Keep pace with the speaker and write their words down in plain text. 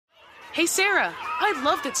Hey Sarah, I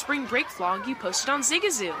love that spring break vlog you posted on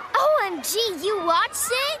Zigazoo. OMG, you watched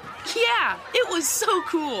it? Yeah, it was so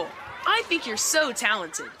cool. I think you're so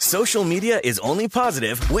talented. Social media is only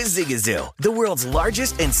positive with Zigazoo, the world's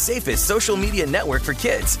largest and safest social media network for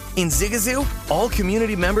kids. In Zigazoo, all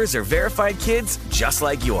community members are verified kids just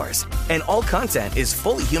like yours, and all content is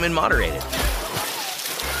fully human moderated.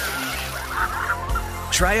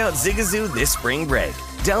 Try out Zigazoo this spring break.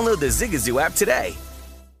 Download the Zigazoo app today.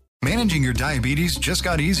 Managing your diabetes just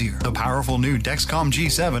got easier. The powerful new Dexcom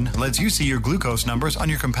G7 lets you see your glucose numbers on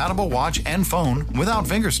your compatible watch and phone without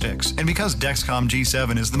finger sticks. And because Dexcom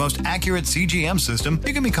G7 is the most accurate CGM system,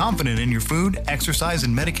 you can be confident in your food, exercise,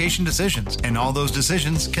 and medication decisions. And all those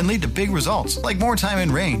decisions can lead to big results, like more time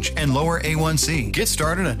in range and lower A1C. Get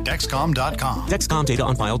started at Dexcom.com. Dexcom data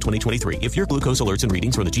on file 2023. If your glucose alerts and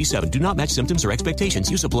readings from the G7 do not match symptoms or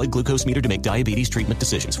expectations, use a blood glucose meter to make diabetes treatment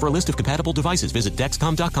decisions. For a list of compatible devices, visit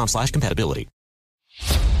Dexcom.com/compatibility.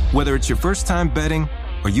 Whether it's your first time betting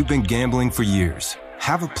or you've been gambling for years,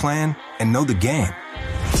 have a plan and know the game.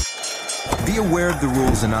 Be aware of the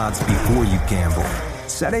rules and odds before you gamble.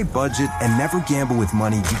 Set a budget and never gamble with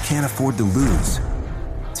money you can't afford to lose.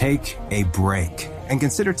 Take a break and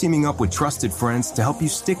consider teaming up with trusted friends to help you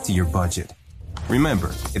stick to your budget. Remember,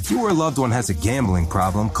 if you or a loved one has a gambling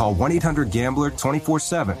problem, call 1-800-GAMBLER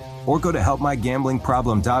 24/7 or go to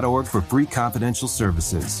helpmygamblingproblem.org for free confidential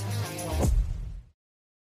services.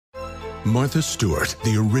 Martha Stewart,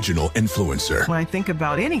 the original influencer. When I think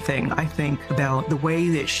about anything, I think about the way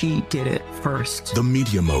that she did it first. The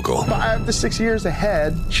media mogul. 5 to 6 years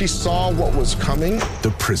ahead, she saw what was coming.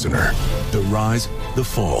 The prisoner. The rise, the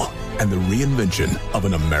fall, and the reinvention of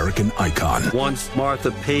an American icon. Once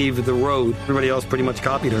Martha paved the road, everybody else pretty much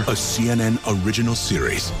copied her. A CNN original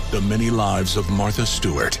series, The Many Lives of Martha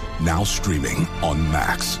Stewart, now streaming on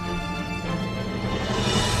Max.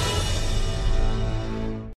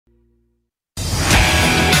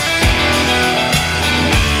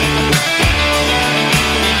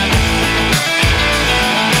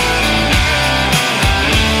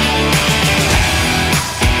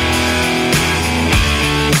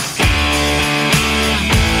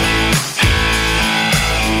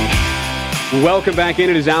 Welcome back in.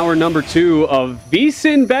 It is hour number 2 of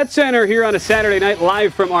VSiN Bet Center here on a Saturday night,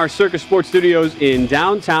 live from our Circus Sports Studios in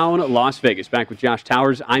downtown Las Vegas. Back with Josh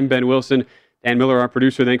Towers. I'm Ben Wilson. Dan Miller, our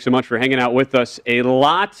producer. Thanks so much for hanging out with us. A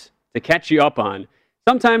lot to catch you up on.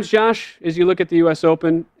 Sometimes, Josh, as you look at the U.S.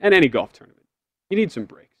 Open and any golf tournament, you need some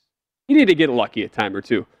breaks. You need to get lucky a time or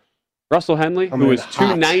two. Russell Henley, who was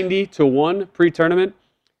 290 to 1 pre-tournament,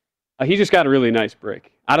 he just got a really nice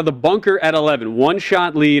break. Out of the bunker at 11,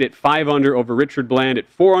 one-shot lead at 5 under over Richard Bland at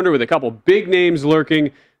 4 under with a couple big names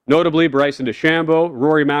lurking, notably Bryson DeChambeau,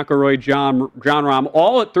 Rory McIlroy, John Rahm,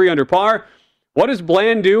 all at 3 under par. What does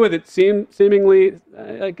Bland do with it seemingly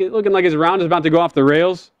looking like his round is about to go off the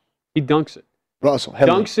rails? He dunks it. Russell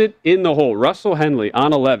Henley. Dunks it in the hole. Russell Henley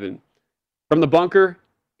on 11 from the bunker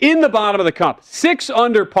in the bottom of the cup. 6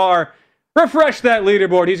 under par. Refresh that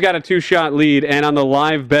leaderboard. He's got a 2-shot lead, and on the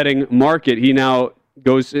live betting market, he now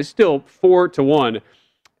is still 4 to 1,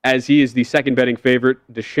 as he is the second betting favorite.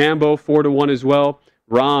 DeChambeau 4 to 1 as well.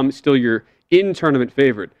 Rahm still your in-tournament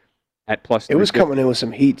favorite at plus. It was coming in with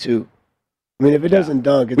some heat too. I mean, if it doesn't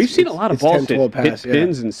dunk, we've seen a lot of balls hit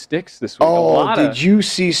pins and sticks this week. Oh, did you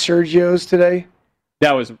see Sergio's today?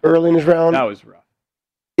 That was early in his round. That was rough.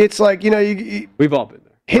 It's like, we've all been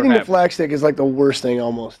there. Hitting the flagstick is like the worst thing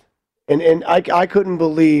almost. And I couldn't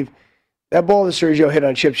believe that ball that Sergio hit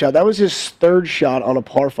on chip shot. That was his 3rd shot on a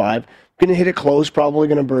par 5. Going to hit it close, probably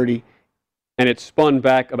going to birdie. And it spun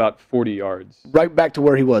back about 40 yards. Right back to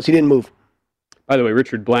where he was. He didn't move. By the way,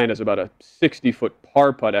 Richard Bland has about a 60-foot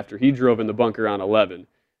par putt after he drove in the bunker on 11.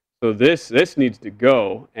 So this needs to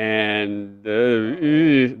go. And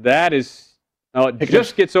that is... it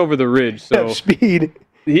just gets over the ridge. So speed.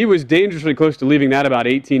 He was dangerously close to leaving that about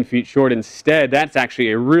 18 feet short. Instead, that's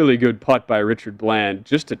actually a really good putt by Richard Bland.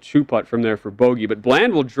 Just a 2-putt from there for bogey. But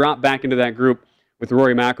Bland will drop back into that group with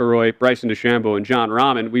Rory McIlroy, Bryson DeChambeau, and John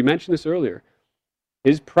Rahm. And we mentioned this earlier.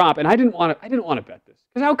 His prop, and I didn't want to bet this,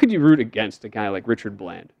 because how could you root against a guy like Richard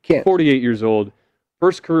Bland? Can't. 48 years old,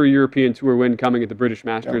 first career European Tour win coming at the British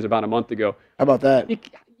Masters about a month ago. How about that? You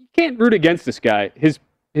can't root against this guy. His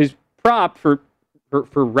prop for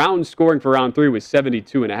round scoring for round 3 was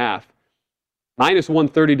 72.5. Minus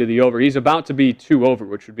 130 to the over. He's about to be 2 over,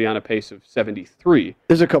 which would be on a pace of 73.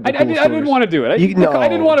 There's a couple. I didn't want to do it. I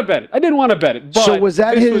didn't want to bet it. But so was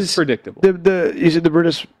that this his was predictable? Is it the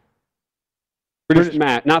British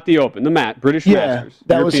Mat, not the Open, the Mat, British Masters.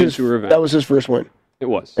 That was his. That was his first win. It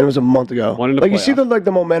was. And it was a month ago. You see the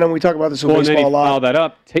momentum. We talk about this with baseball and then he a lot. followed that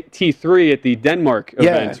up. T3 at the Denmark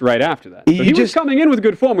event right after that. So he was coming in with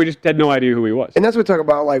good form. We just had no idea who he was. And that's what we talk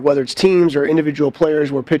about, like whether it's teams or individual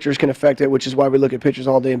players where pitchers can affect it, which is why we look at pitchers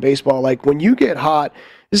all day in baseball. Like when you get hot,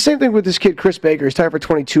 it's the same thing with this kid, Chris Baker. He's tied for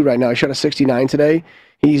 22 right now. He shot a 69 today.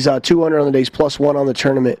 He's 200 on the day. He's +1 on the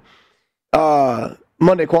tournament.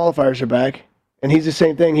 Monday qualifiers are back. And he's the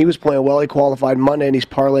same thing. He was playing well. He qualified Monday, and he's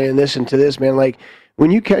parlaying this into this, man. Like, when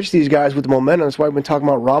you catch these guys with the momentum, that's why we've been talking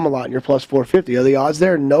about Rahm a lot, and you're +450. Are the odds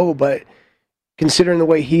there? No, but considering the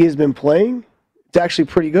way he has been playing, it's actually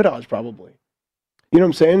pretty good odds, probably. You know what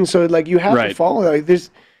I'm saying? So, like, you have to follow. Like, there's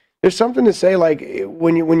something to say, like,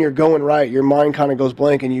 when you're going right, your mind kind of goes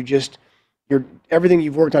blank, and everything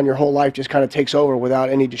you've worked on your whole life just kind of takes over without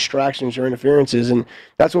any distractions or interferences, and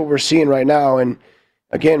that's what we're seeing right now. And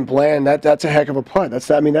again, Bland, that's a heck of a putt. It's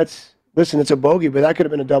a bogey, but that could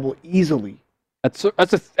have been a double easily. That's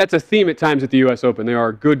a theme at times at the U.S. Open. There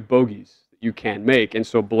are good bogeys that you can make, and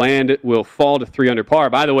so Bland will fall to 3 under par.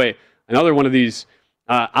 By the way, another one of these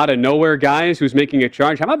out of nowhere guys who's making a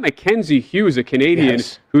charge. How about Mackenzie Hughes, a Canadian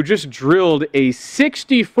who just drilled a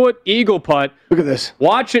 60-foot eagle putt? Look at this.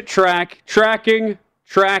 Watch it tracking.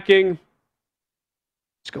 It's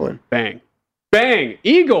going. Bang!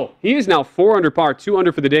 Eagle! He is now 4 under par, 2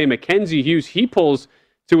 under for the day. Mackenzie Hughes, he pulls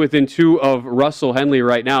to within 2 of Russell Henley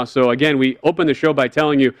right now. So again, we opened the show by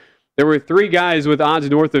telling you there were 3 guys with odds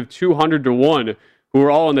north of 200 to 1 who were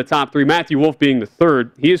all in the top 3. Matthew Wolff being the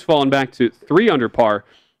third. He has fallen back to 3 under par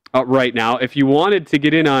right now. If you wanted to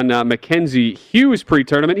get in on Mackenzie Hughes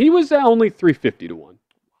pre-tournament, he was only 350 to 1.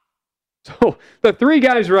 So the 3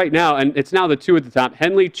 guys right now, and it's now the 2 at the top.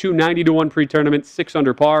 Henley, 290 to 1 pre-tournament, 6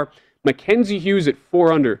 under par. Mackenzie Hughes at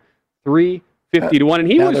 4 under, 350 to 1, and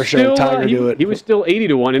he was still 80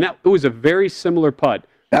 to 1, and it was a very similar putt.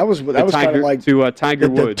 That was kind of like to Tiger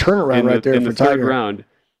Woods turnaround right there in for the third Tiger. Round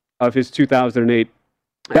of his 2008.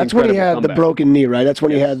 That's when he had comeback. the broken knee, right? That's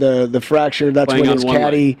when he had the fracture. That's Playing when his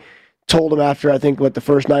caddy told him after the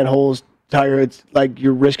first 9 holes, Tiger, it's like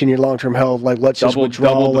you're risking your long-term health. Like let's just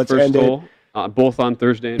withdraw. Let's end it. Both on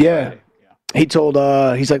Thursday and Friday. He told,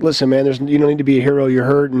 he's like, listen, man, you don't need to be a hero. You're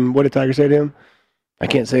hurt. And what did Tiger say to him? I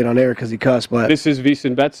can't say it on air because he cussed, but this is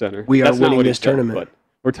VSiN Bet Center. We are winning this tournament. But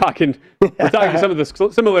we're talking some of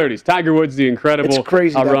the similarities. Tiger Woods, the incredible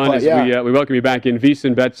run. We welcome you back in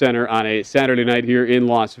VSiN Bet Center on a Saturday night here in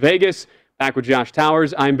Las Vegas. Back with Josh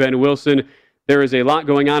Towers. I'm Ben Wilson. There is a lot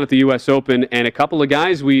going on at the U.S. Open, and a couple of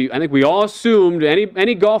guys I think we all assumed,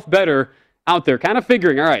 any golf bettor out there, kind of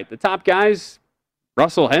figuring, all right, the top guys,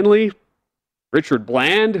 Russell Henley, Richard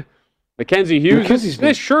Bland, Mackenzie Hughes,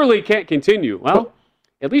 this surely can't continue. Well,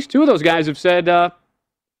 at least 2 of those guys have said,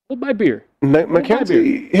 hold my beer.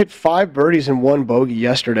 Mackenzie hit 5 birdies and 1 bogey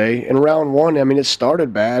yesterday. In round 1, I mean, it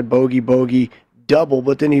started bad, bogey, double,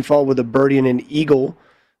 but then he followed with a birdie and an eagle.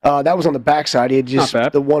 That was on the backside. He had just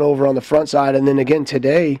the one over on the front side. And then again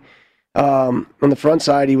today, on the front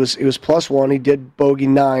side, he was +1. He did bogey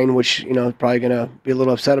 9, which, probably going to be a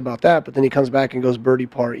little upset about that. But then he comes back and goes birdie,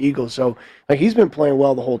 par, eagle. So, he's been playing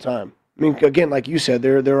well the whole time. I mean, again, like you said,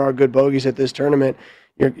 there are good bogeys at this tournament.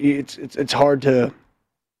 It's hard to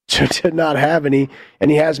not have any,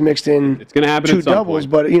 and he has mixed in it's gonna happen 2 doubles,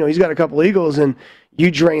 but he's got a couple eagles, and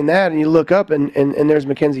you drain that, and you look up, and there's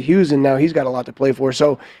Mackenzie Hughes, and now he's got a lot to play for.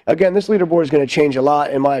 So again, this leaderboard is going to change a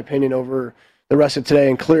lot, in my opinion, over the rest of today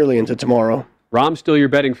and clearly into tomorrow. Rahm's still your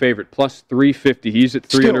betting favorite, +350. He's at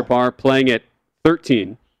 3 under par, playing at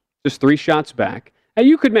 13, just 3 shots back. And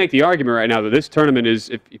you could make the argument right now that this tournament is,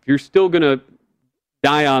 if you're still going to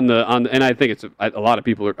die on the, and I think it's a lot of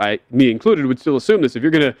people, me included, would still assume this. If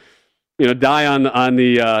you're going to, die on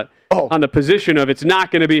the position of it's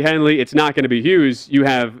not going to be Henley, it's not going to be Hughes, you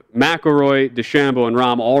have McIlroy, DeChambeau, and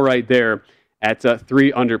Rahm all right there at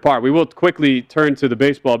 3 under par. We will quickly turn to the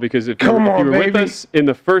baseball because if you were with us in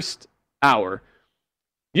the first hour,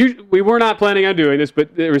 we were not planning on doing this,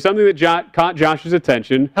 but there was something that caught Josh's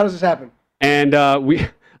attention. How does this happen? And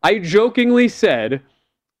I jokingly said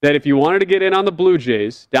that if you wanted to get in on the Blue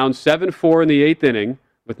Jays, down 7-4 in the 8th inning,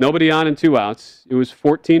 with nobody on and 2 outs, it was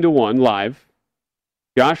 14 to 1 live.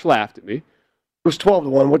 Josh laughed at me. It was 12 to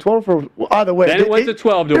 1. What 12 for either way? Then it went to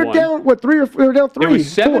 12 to 1. They're down 3 or 4? They were down 3. It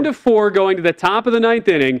was 7 to 4 going to the top of the 9th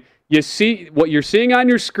inning. You see what you're seeing on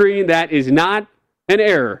your screen. That is not an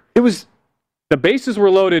error. It was the bases were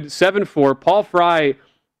loaded 7-4. Paul Fry.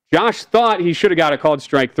 Josh thought he should have got a called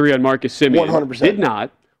strike 3 on Marcus Semien. 100%. Did not.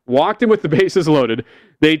 Walked him with the bases loaded.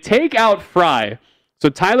 They take out Fry. So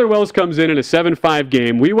Tyler Wells comes in a 7-5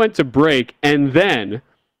 game. We went to break, and then.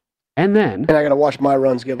 And I got to watch my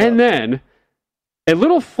runs give up. And then a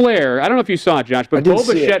little flare. I don't know if you saw it, Josh, but Bo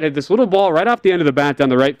Bichette had this little ball right off the end of the bat down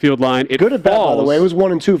the right field line. It good at bat, by the way. It was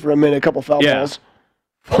 1-2 for a minute, a couple foul balls.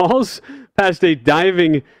 Falls past a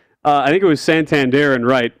diving, I think it was Santander and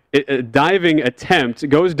right, a diving attempt,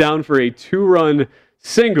 goes down for a 2-run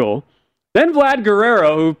single. Then Vlad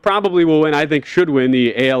Guerrero, who probably will win, I think should win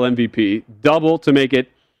the AL MVP, double to make it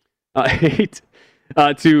 8,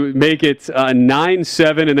 to make it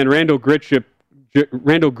 9-7, and then Randall Grichuk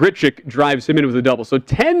drives him in with a double. So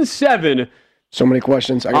 10-7. So many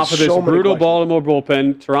questions. Off of this brutal Baltimore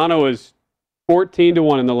bullpen. Toronto is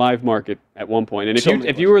 14-1 in the live market at one point. And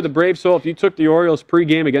if you were the brave soul, if you took the Orioles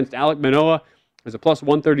pregame against Alek Manoah as a plus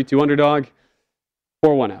 132 underdog,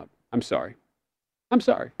 4-1 out. I'm sorry.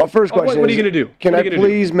 Well, first question what are you going to do? Can I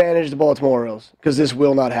please manage the Baltimore Orioles? Because this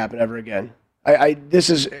will not happen ever again. This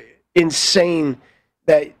is insane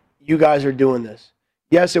that you guys are doing this.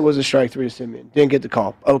 Yes, it was a strike 3 to Semien. Didn't get the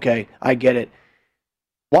call. Okay, I get it.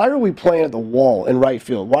 Why are we playing at the wall in right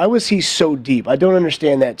field? Why was he so deep? I don't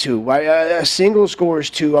understand that, too. Why a single scores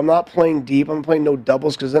 2. I'm not playing deep. I'm playing no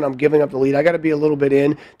doubles because then I'm giving up the lead. I got to be a little bit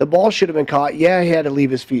in. The ball should have been caught. Yeah, he had to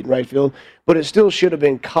leave his feet in right field, but it still should have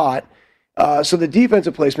been caught. So the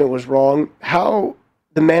defensive placement was wrong. How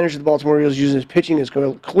the manager of the Baltimore Orioles uses his pitching is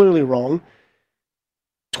clearly wrong.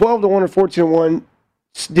 12-1 or 14-1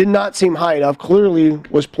 did not seem high enough. Clearly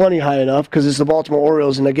was plenty high enough because it's the Baltimore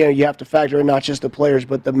Orioles. And again, you have to factor in not just the players,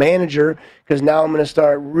 but the manager, because now I'm going to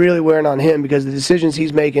start really wearing on him because the decisions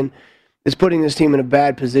he's making is putting this team in a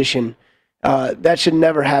bad position. That should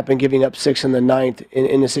never happen, giving up 6 in the 9th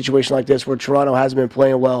in a situation like this where Toronto hasn't been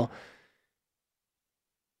playing well.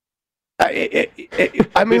 I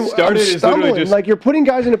mean, I'm stumbling. Like, you're putting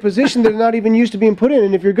guys in a position they're not even used to being put in.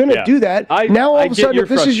 And if you're going to do that, now all of a sudden, if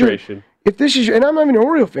this is your, and I'm not even an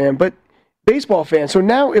Oriole fan, but baseball fan. So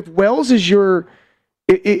now if Wells is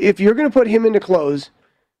if you're going to put him into close,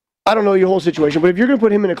 I don't know your whole situation, but if you're going to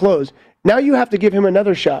put him into close, now you have to give him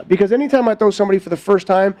another shot. Because anytime I throw somebody for the first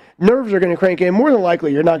time, nerves are going to crank in. More than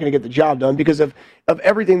likely, you're not going to get the job done because of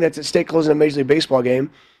everything that's at stake closing a Major League Baseball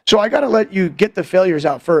game. So I got to let you get the failures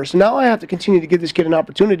out first. Now I have to continue to give this kid an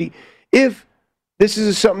opportunity if this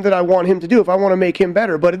is something that I want him to do, if I want to make him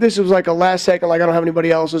better. But if this was like a last second, like I don't have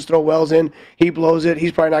anybody else, let's throw Wells in, he blows it,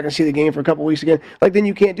 he's probably not going to see the game for a couple weeks again. Like, then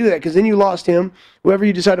you can't do that because then you lost him. Whoever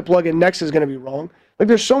you decide to plug in next is going to be wrong. Like,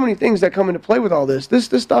 there's so many things that come into play with all this. This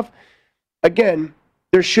stuff, again,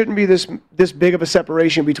 there shouldn't be this big of a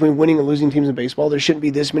separation between winning and losing teams in baseball. There shouldn't be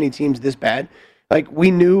this many teams this bad. Like,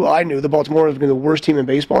 I knew the Baltimore was going to be the worst team in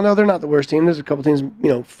baseball. No, they're not the worst team. There's a couple teams,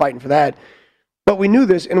 fighting for that. But we knew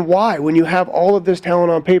this, and why? When you have all of this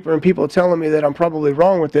talent on paper and people telling me that I'm probably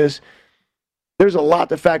wrong with this, there's a lot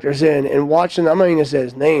that factors in. And watching, I'm not even going to say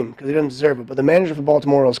his name because he doesn't deserve it, but the manager for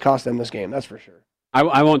Baltimore Orioles cost them this game. That's for sure.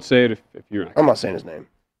 I won't say it if you're not. I'm not saying his name.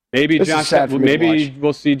 Maybe this Josh. Maybe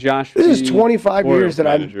we'll see Josh. This is 25 years that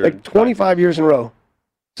I'm 25 years in a row.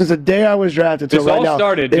 Since the day I was drafted till right now, this all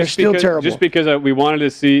started they're still terrible. Just because we wanted to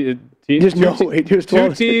see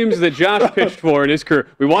two teams that Josh pitched for in his career.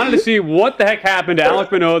 We wanted to see what the heck happened to Alek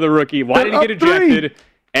Manoah, the rookie. Why did he get ejected?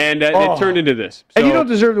 And it turned into this. And you don't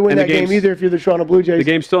deserve to win that game either if you're the Toronto Blue Jays. The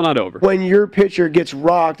game's still not over. When your pitcher gets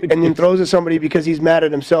rocked and then throws at somebody because he's mad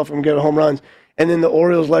at himself from getting home runs, and then the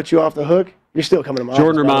Orioles let you off the hook, you're still coming to my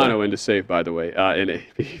Jordan Romano in to save, by the way. And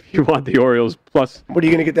if you want the Orioles plus, what are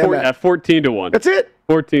you going to get that at 14-1? That's it.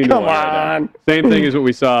 14-1. Come on. Same thing as what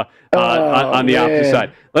we saw on the opposite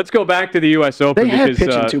side. Let's go back to the U.S. Open. They had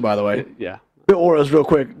pitching too, by the way. Yeah. The Orioles, real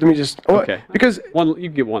quick. Let me just because you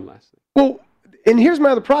can get one last thing. Well, and here's my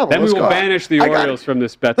other problem. Then we will banish the Orioles from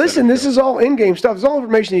this bet. Listen, this is all in-game stuff. It's all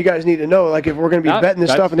information you guys need to know. Like if we're going to be betting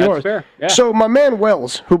this stuff in the Orioles. Fair. Yeah. So my man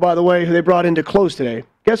Wells, who by the way, who they brought in to close today.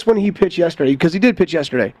 Guess when he pitched yesterday? Because he did pitch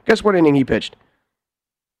yesterday. Guess what inning he pitched?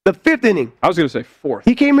 The 5th inning. I was going to say 4th.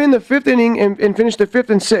 He came in the 5th inning and finished the 5th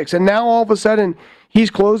and 6th. And now all of a sudden he's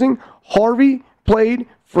closing. Harvey played.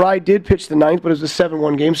 Fry did pitch the 9th, but it was a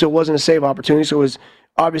 7-1 game, so it wasn't a save opportunity. So it was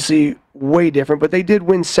obviously way different. But they did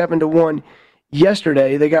win 7-1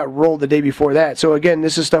 yesterday. They got rolled the day before that. So again,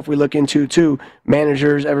 this is stuff we look into too.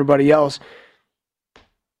 Managers, everybody else.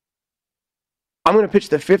 I'm going to pitch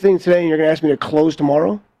the 5th inning today, and you're going to ask me to close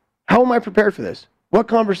tomorrow? How am I prepared for this? What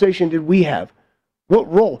conversation did we have?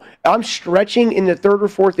 What role? I'm stretching in the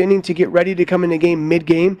 3rd or 4th inning to get ready to come in the game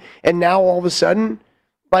mid-game, and now all of a sudden,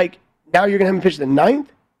 now you're going to have me pitch the 9th?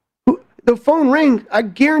 The phone rang. I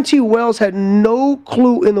guarantee Wells had no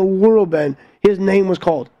clue in the world, Ben, his name was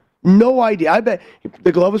called. No idea. I bet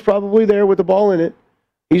the glove was probably there with the ball in it.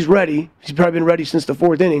 He's ready. He's probably been ready since the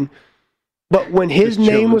 4th inning. But when his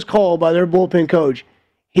name was called by their bullpen coach,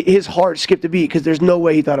 his heart skipped a beat because there's no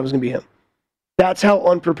way he thought it was going to be him. That's how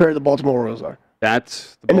unprepared the Baltimore Orioles are.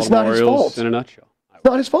 That's the and it's not Baltimore his Orioles fault. in a nutshell. It's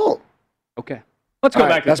not his fault. Okay. Let's go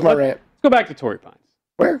back. That's my rant. Let's go back to Torrey Pines.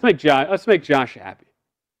 Where? Let's make Josh happy.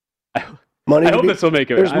 Money I hope this will make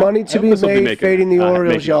him. There's money to be made fading the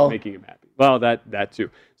Orioles, y'all. Making him happy. Well, that too.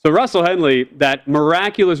 So Russell Henley, that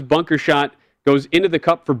miraculous bunker shot goes into the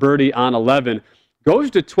cup for birdie on 11, goes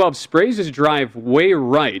to 12, sprays his drive way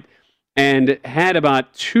right, and had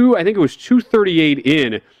about 238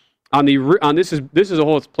 in on this is a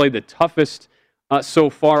hole that's played the toughest so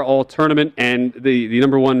far all tournament, and the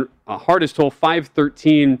number one hardest hole,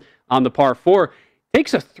 513 on the par 4.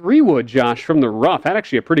 Takes a 3-wood, Josh, from the rough. Had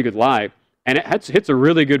actually a pretty good lie. And it hits a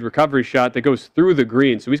really good recovery shot that goes through the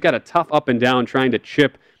green. So he's got a tough up and down trying to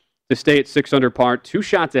chip to stay at 6 under par. 2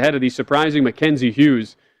 shots ahead of the surprising Mackenzie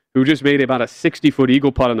Hughes, who just made about a 60-foot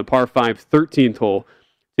eagle putt on the par 5 13th hole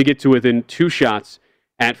to get to within 2 shots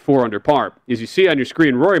at 4 under par. As you see on your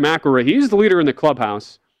screen, Rory McIlroy, he's the leader in the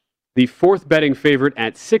clubhouse, the 4th betting favorite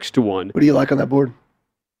at 6-1. What do you like on that board?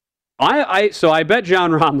 So I bet Jon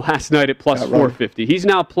Rahm last night at plus 450. He's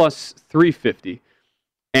now plus 350.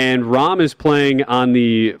 And Rahm is playing on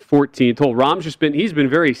the 14th hole. Rahm's he's been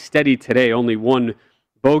very steady today. Only 1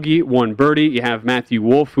 bogey, 1 birdie. You have Matthew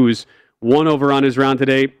Wolff, who's 1 over on his round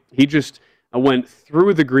today. He just went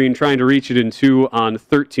through the green trying to reach it in 2 on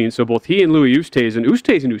 13. So both he and Louis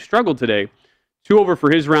Oosthuizen, who struggled today, 2 over for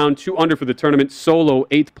his round, 2 under for the tournament, solo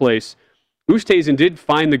 8th place. Oosthuizen did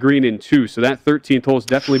find the green in 2, so that 13th hole has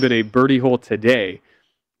definitely been a birdie hole today.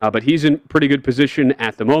 But he's in pretty good position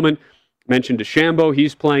at the moment. Mentioned DeChambeau,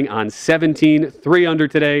 he's playing on 17, 3 under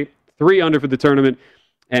today, 3 under for the tournament.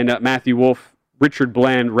 And Matthew Wolff, Richard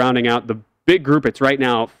Bland rounding out the big group. It's right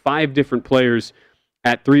now 5 different players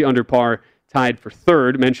at 3 under par, tied for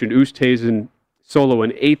 3rd. Mentioned Oosthuizen, solo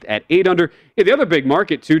in 8th at 8 under. Yeah, the other big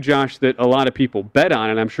market, too, Josh, that a lot of people bet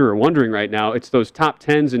on, and I'm sure are wondering right now, it's those top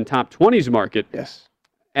 10s and top 20s market. Yes.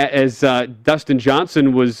 As Dustin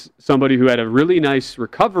Johnson was somebody who had a really nice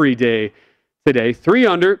recovery day today. 3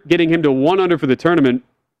 under, getting him to 1 under for the tournament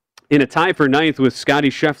in a tie for 9th with Scotty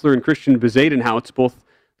Scheffler and Christian Bezuidenhout. Both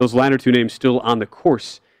those latter 2 names still on the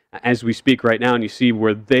course as we speak right now, and you see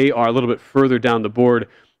where they are a little bit further down the board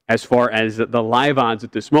as far as the live odds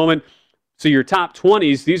at this moment. So your top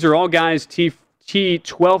 20s, these are all guys T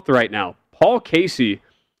 12th right now. Paul Casey,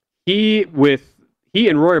 he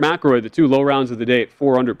and Rory McIlroy, the 2 low rounds of the day at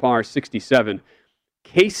 4 under par, 67.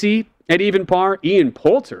 Casey at even par. Ian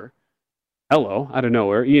Poulter, hello, out of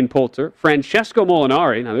nowhere. Ian Poulter. Francesco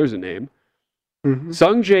Molinari, now there's a name.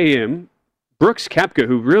 Sung Jae Im. Brooks Koepka,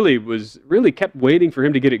 who really kept waiting for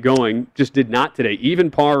him to get it going, just did not today. Even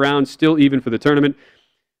par round, still even for the tournament.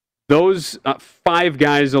 Those 5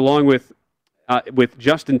 guys, along with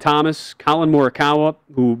Justin Thomas, Colin Morikawa,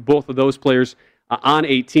 who both of those players on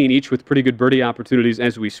 18, each with pretty good birdie opportunities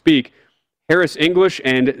as we speak. Harris English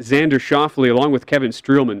and Xander Schauffele, along with Kevin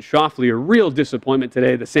Streelman. Schauffele, a real disappointment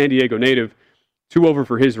today, the San Diego native, 2 over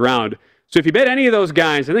for his round. So if you bet any of those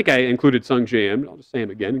guys, I think I included Sung Jae Im. I'll just say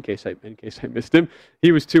him again in case I missed him.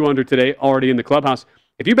 He was 2 under today, already in the clubhouse.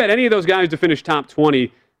 If you bet any of those guys to finish top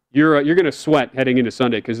 20, you're going to sweat heading into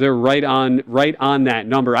Sunday because they're right on that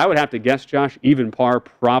number. I would have to guess, Josh, even par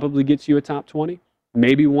probably gets you a top 20,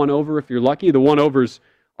 maybe 1 over if you're lucky. The 1 overs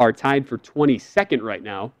are tied for 22nd right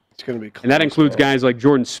now. It's going to be close, and that includes guys like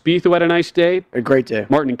Jordan Spieth, who had a nice day. A great day.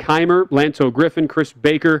 Martin Keimer, Lanto Griffin, Chris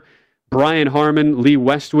Baker, Brian Harmon, Lee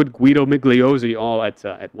Westwood, Guido Migliozzi, all at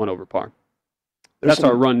 1 over par. That's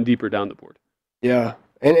our run deeper down the board. Yeah.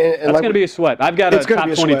 And that's going to be a sweat. I've got a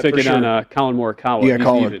top 20 ticket on Colin Morikawa. Yeah,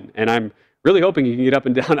 Colin. And I'm really hoping he can get up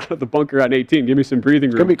and down out of the bunker on 18. Give me some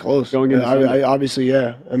breathing room. It's going to be close. Going into obviously,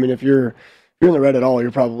 yeah. I mean, if you're in the red at all,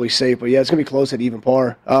 you're probably safe. But, yeah, it's going to be close at even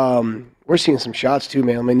par. We're seeing some shots, too,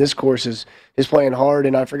 man. I mean, this course is playing hard,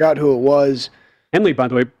 and I forgot who it was. Henley, by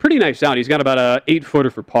the way, pretty nice out. He's got about a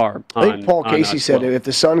 8-footer for par. I think Paul Casey said if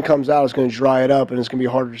the sun comes out, it's going to dry it up, and it's going to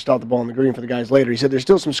be harder to stop the ball on the green for the guys later. He said there's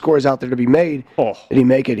still some scores out there to be made. Oh, did he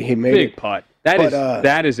make it? He made big putt.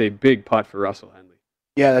 That is a big putt for Russell Henley.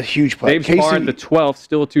 Yeah, a huge putt. Dave's par at the 12th,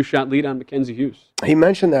 still a 2-shot lead on Mackenzie Hughes. He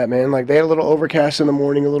mentioned that, man. Like, they had a little overcast in the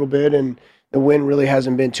morning a little bit, and the wind really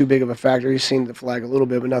hasn't been too big of a factor. He's seen the flag a little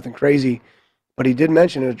bit, but nothing crazy. But he did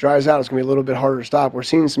mention if it dries out, it's going to be a little bit harder to stop. We're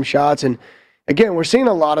seeing some shots, and again, we're seeing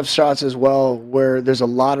a lot of shots as well where there's a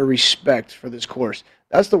lot of respect for this course.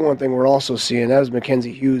 That's the one thing we're also seeing. That is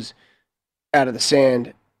Mackenzie Hughes out of the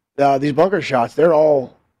sand. These bunker shots, they're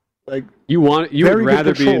all like you would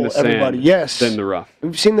rather be in the sand than the rough.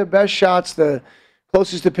 We've seen the best shots, the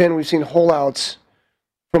closest to pin. We've seen hole outs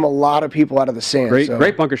from a lot of people out of the sand.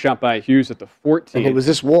 Great bunker shot by Hughes at the 14th. And it was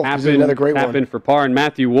this Wolf. This is another great one. Tap in for par, and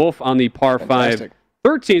Matthew Wolf on the par 5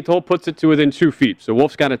 13th hole puts it to within 2 feet. So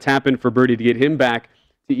Wolf's got to tap in for birdie to get him back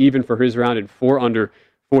to even for his round and 4 under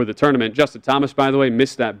for the tournament. Justin Thomas, by the way,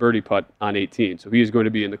 missed that birdie putt on 18, so he is going to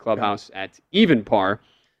be in the clubhouse at even par.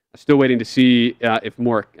 Still waiting to see if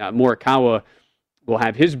Morikawa will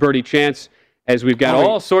have his birdie chance, as we've got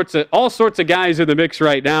all sorts of guys in the mix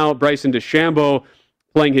right now. Bryson DeChambeau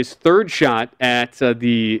playing his third shot at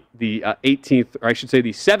the 18th, or I should say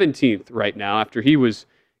the 17th right now, after he was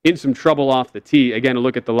in some trouble off the tee. Again, a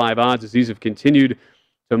look at the live odds as these have continued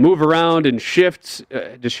to move around and shift.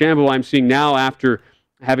 DeChambeau, I'm seeing now, after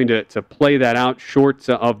having to play that out short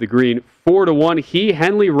of the green, 4-1. He,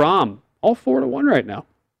 Henley, Rahm, all 4-1 right now.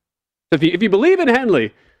 So if you believe in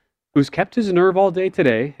Henley, who's kept his nerve all day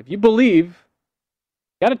today, if you believe,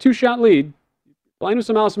 got a 2-shot lead, playing with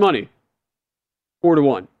some house money,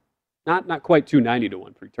 4-1. Not quite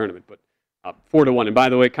 290-1 pre-tournament, but 4-1. And by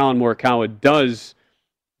the way, Colin Morikawa does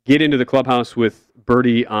get into the clubhouse with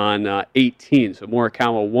birdie on 18. So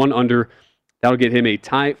Morikawa 1 under. That'll get him a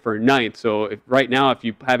tie for 9th. So right now, if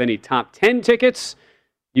you have any top 10 tickets,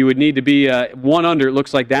 you would need to be 1 under. It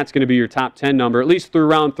looks like that's going to be your top 10 number, at least through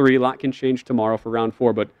round 3. A lot can change tomorrow for round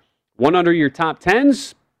 4, but 1 under your top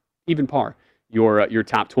 10s, even par your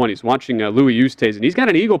top 20s. Watching Louis Oosthuizen, he's got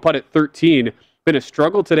an eagle putt at 13. Been a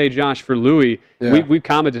struggle today, Josh, for Louis. Yeah. We've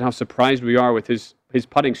commented how surprised we are with his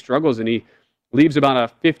putting struggles, and he leaves about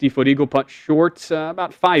a 50-foot eagle putt short,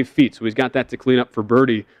 about 5 feet. So he's got that to clean up for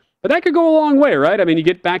birdie. But that could go a long way, right? I mean, you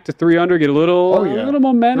get back to 3 under, get a little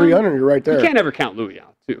momentum. 3 under, you're right there. You can't ever count Louis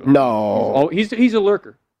out, too. No. He's a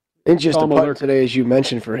lurker. And just a putt today, as you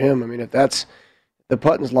mentioned, for him. I mean, if that's the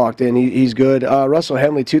putting's locked in, he's good. Russell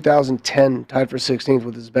Henley, 2010, tied for 16th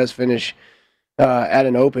with his best finish at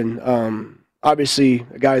an Open. Obviously,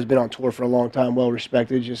 a guy who's been on tour for a long time,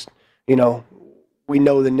 well-respected. Just, we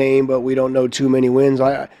know the name, but we don't know too many wins.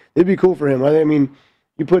 It'd be cool for him. I mean,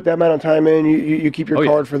 you put that amount of time in, you keep your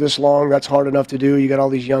card for this long. That's hard enough to do. You got all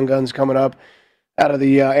these young guns coming up out of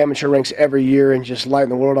the amateur ranks every year and just lighting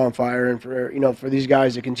the world on fire. And for these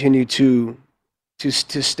guys to continue to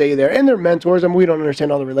stay there, and their mentors. I mean, we don't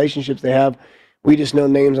understand all the relationships they have. We just know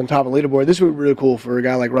names on top of the leaderboard. This would be really cool for a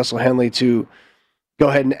guy like Russell Henley to go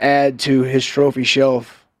ahead and add to his trophy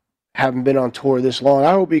shelf, having been on tour this long.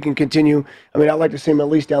 I hope he can continue. I mean, I'd like to see him at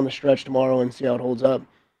least down the stretch tomorrow and see how it holds up.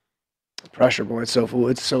 Pressure, boy, it's so cool.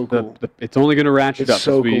 It's so cool. It's only going to ratchet up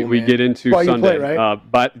as we get into Sunday. Play, right?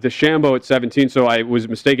 But DeChambeau at 17, so I was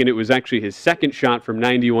mistaken. It was actually his second shot from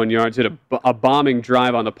 91 yards. Hit a bombing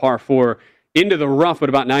drive on the par 4 into the rough, but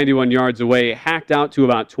about 91 yards away. Hacked out to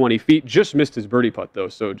about 20 feet. Just missed his birdie putt, though.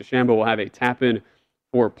 So DeChambeau will have a tap-in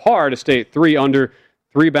for par to stay at 3 under,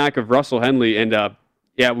 3 back of Russell Henley. And,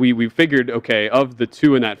 we figured, okay, of the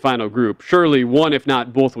 2 in that final group, surely one, if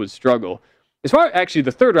not both, would struggle. As far as actually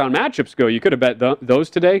the third-round matchups go, you could have bet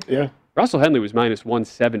those today. Yeah. Russell Henley was minus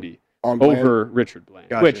 170 over Richard Bland.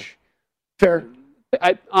 Gotcha. Which, fair.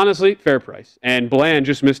 Honestly, fair price. And Bland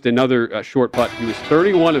just missed another short putt. He was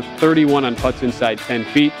 31 of 31 on putts inside 10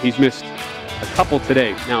 feet. He's missed a couple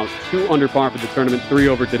today. Now, 2 under par for the tournament, 3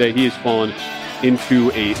 over today. He has fallen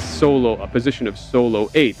into a position of solo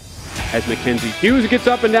 8th. As Mackenzie Hughes gets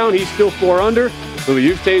up and down, he's still 4 under. Louis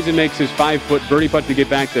Oosthuizen makes his 5-foot birdie putt to get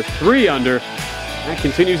back to 3 under. That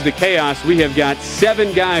continues the chaos. We have got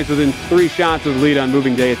 7 guys within 3 shots of the lead on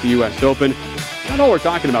moving day at the U.S. Open. Not all we're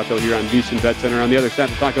talking about, though, here on VSiN Bet Center. On the other side,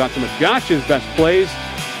 we'll talk about some of Josh's best plays.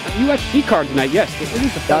 UFC card tonight, yes.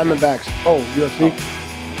 Diamondbacks. Oh, UFC? Oh.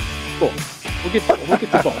 Cool. We'll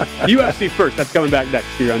get to both. UFC first. That's coming back next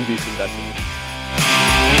here on VSiN Bet Center.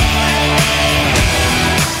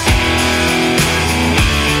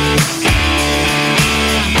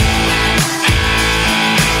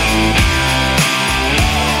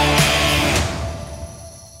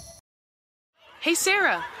 Hey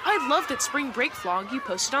Sarah, I love that spring break vlog you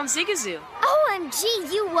posted on Zigazoo.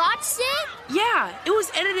 OMG, you watched it? Yeah, it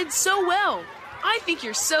was edited so well. I think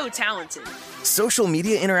you're so talented. Social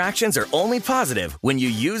media interactions are only positive when you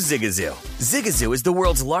use Zigazoo. Zigazoo is the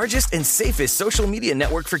world's largest and safest social media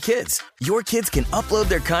network for kids. Your kids can upload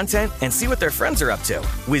their content and see what their friends are up to.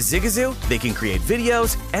 With Zigazoo, they can create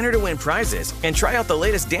videos, enter to win prizes, and try out the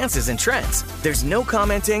latest dances and trends. There's no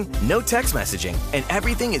commenting, no text messaging, and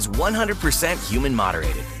everything is 100% human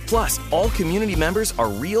moderated. Plus, all community members are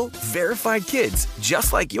real, verified kids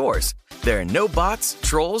just like yours. There are no bots,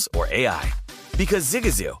 trolls, or AI. Because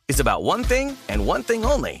Zigazoo is about one thing and one thing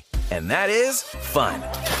only, and that is fun.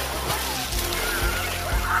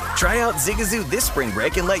 Try out Zigazoo this spring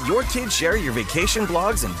break and let your kids share your vacation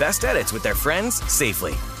blogs and best edits with their friends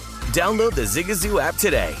safely. Download the Zigazoo app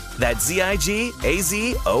today. That's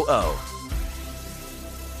Zigazoo.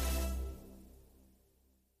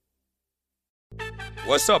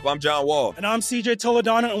 What's up? I'm John Wall. And I'm CJ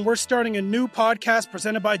Toledano, and we're starting a new podcast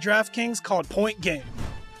presented by DraftKings called Point Game.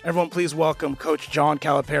 Everyone, please welcome Coach John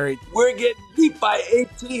Calipari. We're getting beat by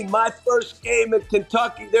 18. My first game in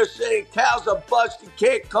Kentucky, they're saying Cal's a bust. He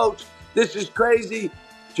can't coach. This is crazy.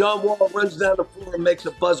 John Wall runs down the floor and makes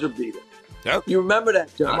a buzzer beater. Yep. You remember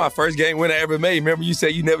that, John? That's my first game winner I ever made. Remember you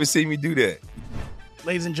said you never see me do that.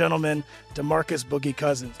 Ladies and gentlemen, DeMarcus Boogie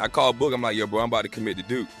Cousins. I called Boog. I'm like, yo, bro, I'm about to commit to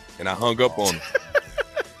Duke. And I hung up on him.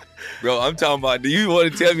 Bro, I'm talking about, do you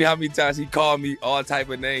want to tell me how many times he called me all type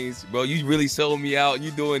of names? Bro, you really sold me out. You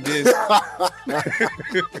doing this.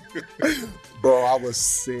 Bro, I was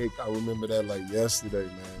sick. I remember that like yesterday,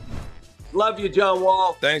 man. Love you, John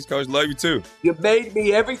Wall. Thanks, Coach. Love you, too. You made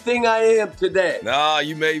me everything I am today. Nah,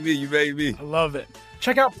 you made me. You made me. I love it.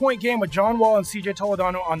 Check out Point Game with John Wall and CJ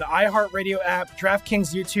Toledano on the iHeartRadio app,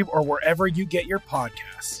 DraftKings YouTube, or wherever you get your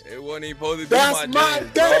podcasts. It wasn't even supposed to be That's my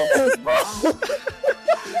dance, bro.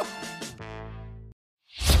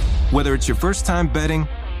 Whether it's your first time betting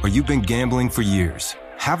or you've been gambling for years,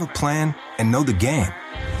 have a plan and know the game.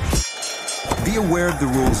 Be aware of the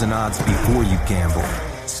rules and odds before you gamble.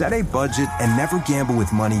 Set a budget and never gamble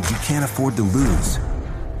with money you can't afford to lose.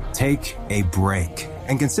 Take a break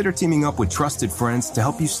and consider teaming up with trusted friends to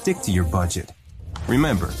help you stick to your budget.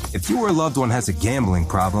 Remember, if you or a loved one has a gambling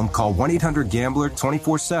problem, call 1-800-GAMBLER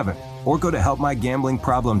 24/7 or go to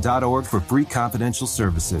helpmygamblingproblem.org for free confidential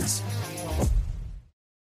services.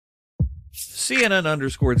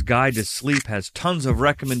 CNN_'s Guide to Sleep has tons of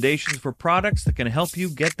recommendations for products that can help you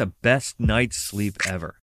get the best night's sleep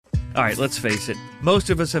ever. All right, let's face it, most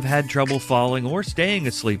of us have had trouble falling or staying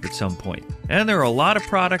asleep at some point, and there are a lot of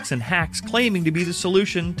products and hacks claiming to be the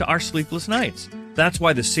solution to our sleepless nights. That's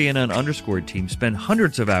why the CNN_ team spend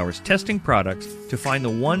hundreds of hours testing products to find the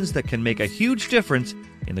ones that can make a huge difference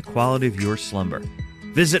in the quality of your slumber.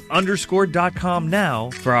 Visit underscore.com now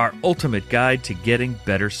for our ultimate guide to getting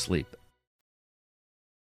better sleep.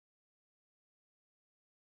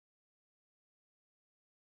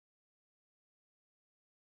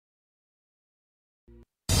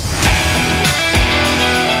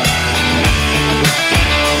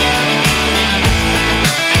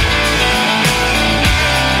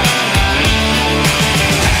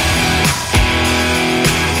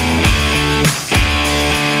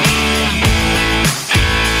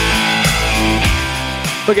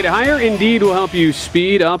 Look at Hire Indeed will help you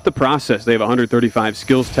speed up the process. They have 135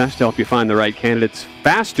 skills tests to help you find the right candidates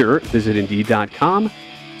faster. Visit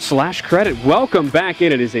Indeed.com/credit. Welcome back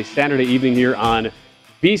in. It is a Saturday evening here on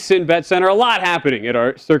VSiN Bet Center. A lot happening at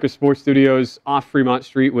our Circus Sports Studios off Fremont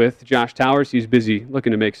Street with Josh Towers. He's busy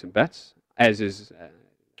looking to make some bets, as is...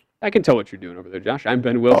 I can tell what you're doing over there, Josh. I'm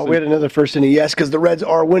Ben Wilson. Oh, we had another first inning, yes, because the Reds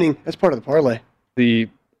are winning. That's part of the parlay. The...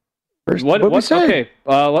 First, what we say? Okay.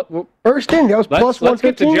 First inning, that was plus 115. Let's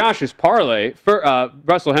get to Josh's parlay. For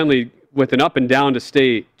Russell Henley with an up and down to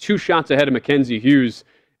stay 2 shots ahead of Mackenzie Hughes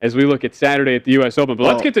as we look at Saturday at the U.S. Open. But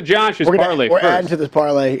let's get to Josh's parlay We're first. adding to this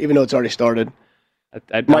parlay, even though it's already started.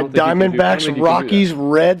 My Diamondbacks, Rockies,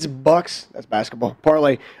 Reds, Bucks. That's basketball.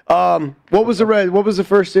 Parlay. What was the red? What was the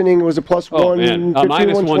first inning? Was it plus 115,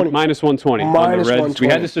 minus 120? Minus 120 on the Reds. 120. We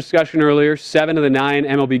had this discussion earlier. 7 of the 9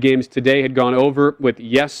 MLB games today had gone over with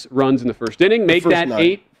yes runs in the first inning. Make that 9.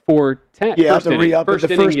 8 for 10. Yeah, I have to re-up it.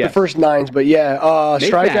 The first 9s, but yeah.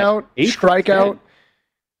 Strikeout,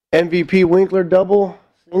 MVP Winkler double.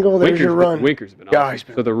 Single, there's your run. Winker's been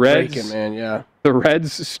awesome. So the Reds, breaking, man, yeah. The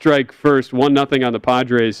Reds strike first, 1-0 on the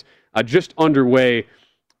Padres, just underway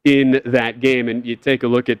in that game. And you take a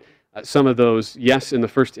look at some of those yes in the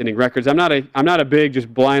first inning records. I'm not a big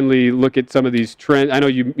just blindly look at some of these trends. I know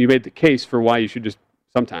you made the case for why you should just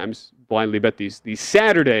sometimes blindly bet these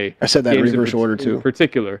Saturday. I said that in reverse order too. In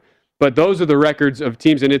particular, but those are the records of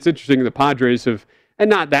teams, and it's interesting. The Padres have, and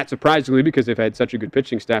not that surprisingly because they've had such a good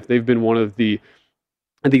pitching staff, they've been one of the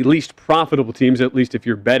least profitable teams, at least if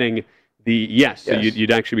you're betting the yes. So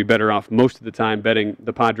you'd actually be better off most of the time betting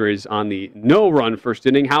the Padres on the no-run first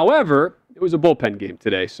inning. However, it was a bullpen game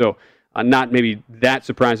today, so not maybe that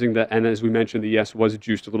surprising. And as we mentioned, the yes was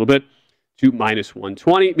juiced a little bit to minus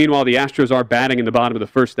 120. Meanwhile, the Astros are batting in the bottom of the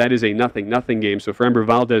first. That is a 0-0 game. So Framber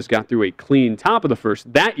Valdez got through a clean top of the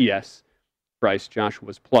first. That yes price, Josh,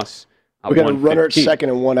 was plus we got a runner at second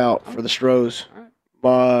and 1 out for the Stros.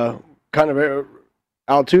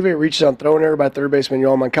 Altuve reaches on throwing error by third baseman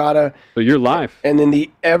Yoel Moncada. So you're live. And then the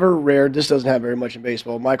ever rare, this doesn't have very much in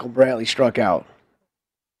baseball, Michael Brantley struck out.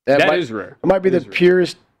 That is rare. It might be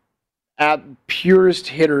the purest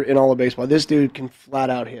hitter in all of baseball. This dude can flat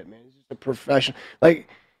out hit, man. He's just a professional. Like,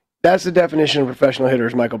 that's the definition of professional hitter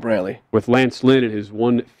is Michael Brantley. With Lance Lynn and his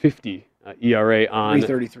 150 ERA on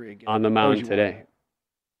 333 again. On the mound today.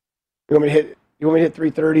 You want me to hit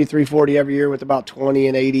 330, 340 every year with about 20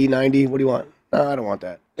 and 80, 90? What do you want? No, I don't want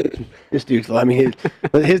that. This dude's, I mean,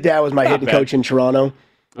 his dad was my hitting coach in Toronto.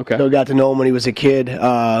 Okay. So I got to know him when he was a kid.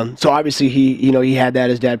 So obviously he had that.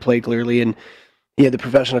 His dad played clearly, and he had the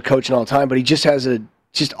professional coaching all the time. But he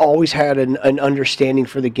just always had an understanding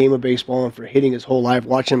for the game of baseball and for hitting his whole life.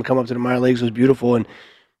 Watching him come up to the minor leagues was beautiful. And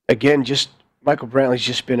again, just Michael Brantley's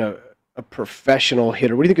just been a professional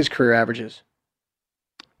hitter. What do you think his career average is?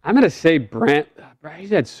 I'm going to say he's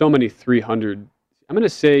had so many 300. I'm going to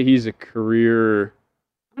say he's a career.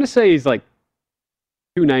 I'm going to say he's like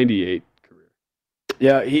 298.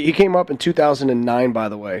 Yeah, he came up in 2009, by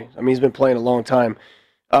the way. I mean, he's been playing a long time.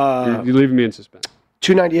 You're leaving me in suspense.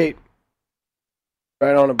 298.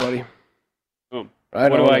 Right on it, buddy. Boom. Right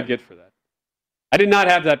what on do I it. get for that? I did not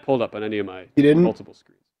have that pulled up on any of my multiple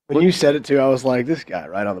screens. When you said it, too, I was like, this guy,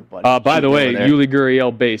 right on the button. By the way, Yuli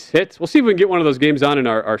Gurriel base hits. We'll see if we can get one of those games on in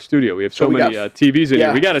our studio. We have so many TVs in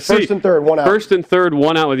here. We got to see. First and third, 1 out. First and third,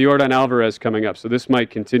 1 out with Yordan Alvarez coming up. So this might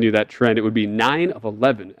continue that trend. It would be 9 of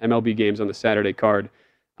 11 MLB games on the Saturday card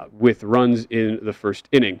with runs in the first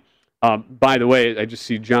inning. By the way, I just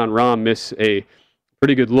see John Rahm miss a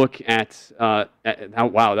pretty good look at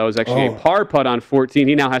wow, that was actually a par putt on 14.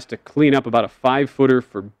 He now has to clean up about a 5-footer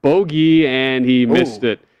for bogey, and he missed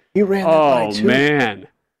it. He ran that by 2. Man.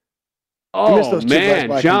 He missed those 2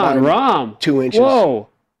 by John Rahm. 2 inches. Whoa.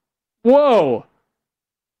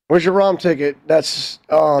 Where's your Rahm ticket? That's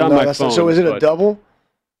phone, so is it a double?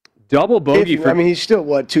 Double bogey I mean, he's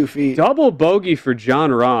still 2 feet. Double bogey for John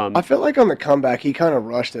Rahm. I feel like on the comeback he kind of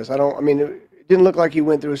rushed this. It didn't look like he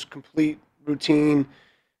went through his complete routine.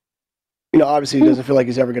 You know, obviously he doesn't feel like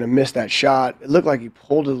he's ever going to miss that shot. It looked like he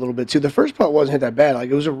pulled it a little bit too. The first putt wasn't hit that bad. Like,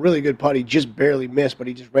 it was a really good putt. He just barely missed, but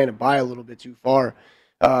he just ran it by a little bit too far.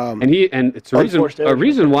 And it's a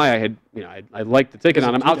reason why I had, I liked the ticket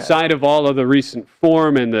on him outside of all of the recent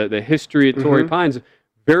form and the history at Torrey Pines.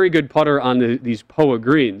 Very good putter on these POA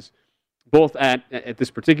greens, both at this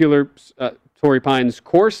particular Torrey Pines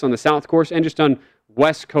course, on the South course, and just on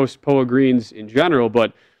West Coast POA greens in general.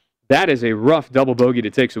 But that is a rough double bogey to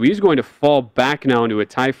take. So he's going to fall back now into a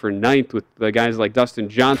tie for 9th with the guys like Dustin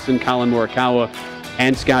Johnson, Colin Morikawa,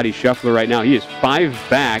 and Scotty Scheffler right now. He is 5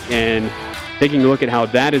 back, and taking a look at how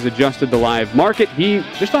that has adjusted the live market, he,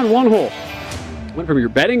 just on 1 hole, went from your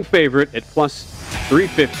betting favorite at plus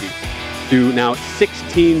 350 to now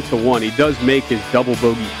 16-1. He does make his double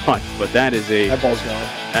bogey putt, but that ball's gone.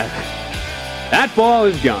 That ball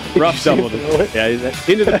is gone. Rough double. Yeah,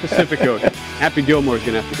 into the Pacific Ocean. Happy Gilmore's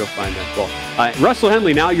going to have to go find that ball. Russell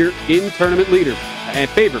Henley, now your in-tournament leader. And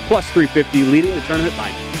favorite, plus 350, leading the tournament by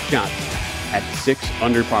 2 shots at 6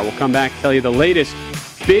 under par. We'll come back, tell you the latest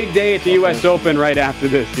big day at the U.S. Open right after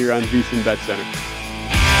this here on VSiN Bet Center.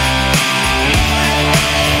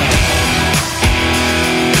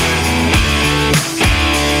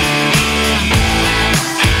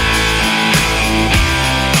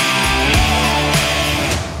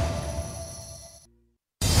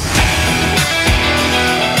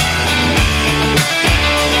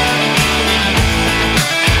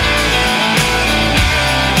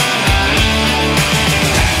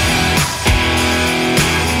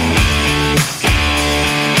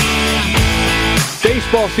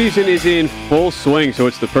 Baseball season is in full swing, so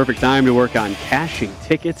it's the perfect time to work on cashing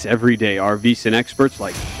tickets every day. Our VSiN experts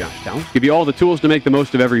like Josh Towers give you all the tools to make the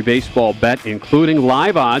most of every baseball bet, including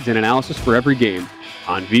live odds and analysis for every game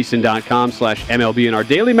on VSiN.com/MLB. And our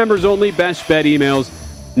daily members-only best bet emails.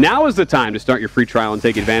 Now is the time to start your free trial and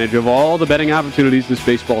take advantage of all the betting opportunities this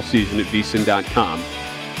baseball season at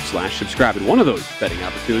VSiN.com/subscribe. And one of those betting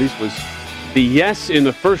opportunities was the yes in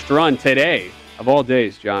the first run today, of all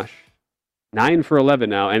days, Josh. 9 for 11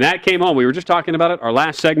 now, and that came home. We were just talking about it. Our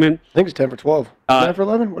last segment. I think it's 10 for 12. 9 for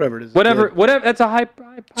 11, whatever it is. Whatever. That's a high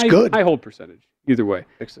hold percentage. Either way.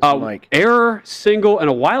 Error, single, and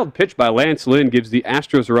a wild pitch by Lance Lynn gives the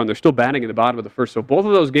Astros a run. They're still batting at the bottom of the first. So both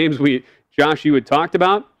of those games, Josh, you had talked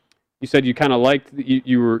about. You said you kind of liked.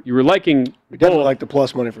 You were liking. We definitely like the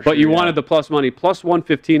plus money for sure. But you wanted the plus money, plus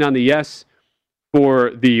 115 on the yes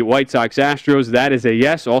for the White Sox Astros. That is a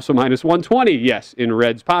yes. Also minus 120 yes in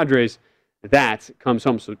Reds Padres. That comes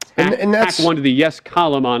home. So tack one to the yes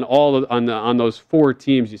column on on those 4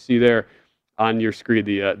 teams you see there on your screen.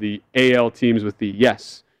 The AL teams with the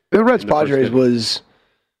yes. The Reds Padres was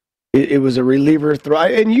It was a reliever throw,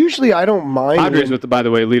 and usually I don't mind. Padres with, by the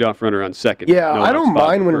way, leadoff runner on second. Yeah, No I don't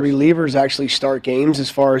mind when relievers actually start games as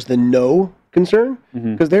far as the concern,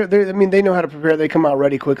 because they know how to prepare. They come out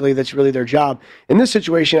ready quickly. That's really their job. In this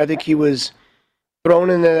situation, I think he was thrown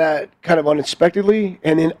into that kind of unexpectedly,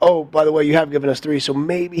 and then, oh, by the way, you have given us 3, so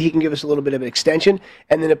maybe he can give us a little bit of an extension,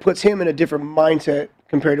 and then it puts him in a different mindset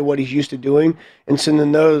compared to what he's used to doing. And so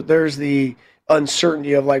then there's the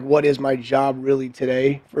uncertainty of like, what is my job really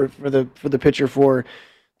today for the pitcher for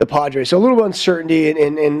the Padres? So a little uncertainty,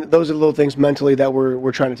 and those are the little things mentally that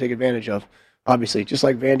we're trying to take advantage of. Obviously, just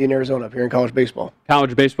like Vandy in Arizona up here in college baseball.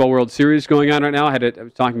 College Baseball World Series going on right now. I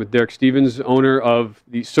was talking with Derek Stevens, owner of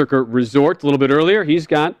the Circa Resort, a little bit earlier. He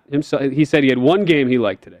said he had one game he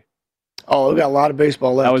liked today. Oh, we got a lot of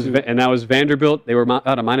baseball left. That was Vanderbilt. They were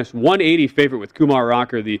about a minus 180 favorite with Kumar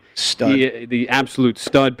Rocker, the absolute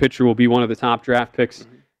stud pitcher, will be one of the top draft picks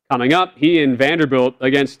coming up. He and Vanderbilt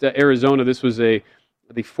against Arizona. This was the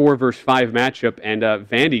 4 versus 5 matchup, and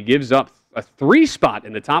Vandy gives up a 3 spot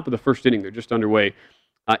in the top of the first inning. They're just underway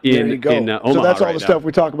in Omaha. So that's all right the now. stuff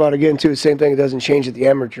we talk about again too. Same thing. It doesn't change at the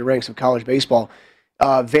amateur ranks of college baseball.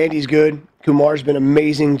 Vandy's good. Kumar's been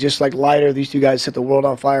amazing, just like Leiter. These two guys set the world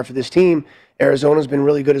on fire for this team. Arizona's been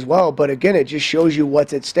really good as well. But again, it just shows you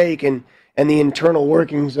what's at stake and the internal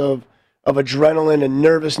workings of adrenaline and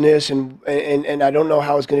nervousness and I don't know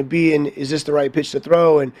how it's going to be, and is this the right pitch to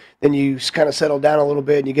throw? And then you kind of settle down a little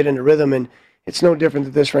bit and you get into rhythm, and it's no different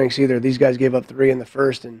at this ranks either. These guys gave up 3 in the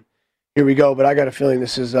first, and here we go. But I got a feeling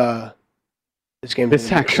this game.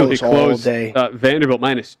 This actually closed all day. Vanderbilt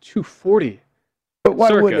minus 240. But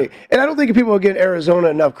why wouldn't they? And I don't think people will give Arizona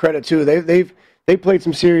enough credit too. They played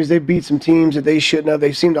some series. They've beat some teams that they shouldn't have.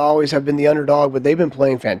 They seem to always have been the underdog, but they've been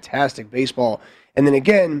playing fantastic baseball. And then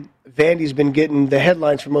again, Vandy's been getting the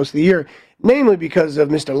headlines for most of the year, namely because of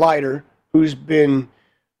Mr. Leiter, who's been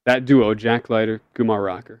that duo, Jack Leiter, Kumar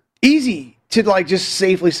Rocker. Easy to just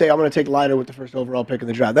safely say, I'm going to take Leiter with the first overall pick in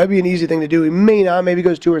the draft. That'd be an easy thing to do. He may not, maybe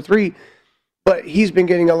goes 2 or 3, but he's been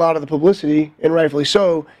getting a lot of the publicity, and rightfully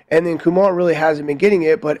so. And then Kumar really hasn't been getting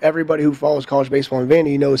it, but everybody who follows college baseball in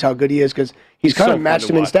Vandy knows how good he is because he's kind of matched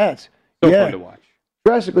him in stats. So fun to watch.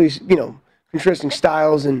 Drastically, contrasting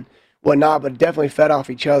styles and whatnot, but definitely fed off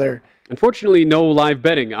each other. Unfortunately, no live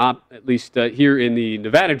betting, at least here in the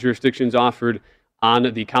Nevada jurisdictions, offered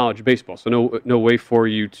on the college baseball. So no way for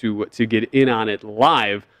you to get in on it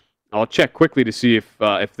live. I'll check quickly to see if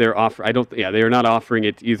they're offering. They are not offering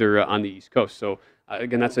it either on the East Coast. So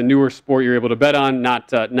again, that's a newer sport you're able to bet on. Not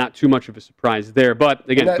too much of a surprise there. But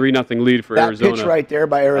again, 3-0 lead for Arizona. That pitch right there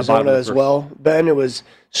by Arizona as well, Ben. It was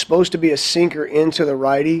supposed to be a sinker into the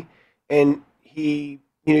righty, and he.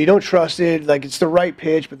 You don't trust it, like it's the right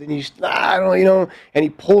pitch, but then and he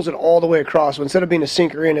pulls it all the way across. So instead of being a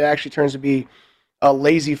sinker in, it actually turns to be a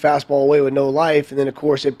lazy fastball away with no life. And then, of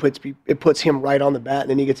course, it puts him right on the bat,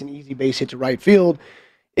 and then he gets an easy base hit to right field.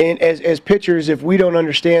 And as pitchers, if we don't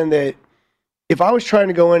understand that, if I was trying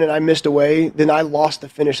to go in and I missed away, then I lost the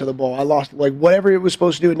finish of the ball. I lost, whatever it was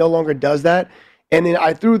supposed to do, it no longer does that. And then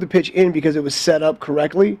I threw the pitch in because it was set up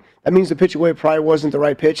correctly. That means the pitch away probably wasn't the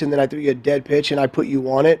right pitch, and then I threw you a dead pitch, and I put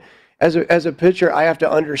you on it. As a pitcher, I have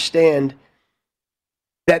to understand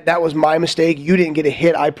that was my mistake. You didn't get a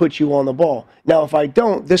hit. I put you on the ball. Now, if I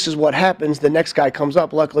don't, this is what happens. The next guy comes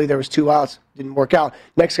up. Luckily, there was 2 outs. Didn't work out.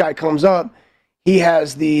 Next guy comes up. He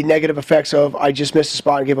has the negative effects of I just missed a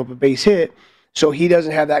spot and gave up a base hit. So he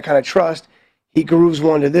doesn't have that kind of trust. He grooves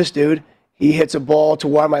one to this dude. He hits a ball to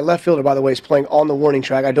where my left fielder, by the way, is playing on the warning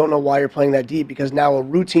track. I don't know why you're playing that deep because now a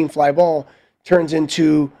routine fly ball turns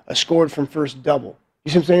into a scored from first double.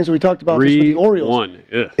 You see what I'm saying? So we talked about this with the Orioles.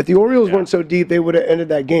 If the Orioles weren't so deep, they would have ended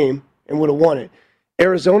that game and would have won it.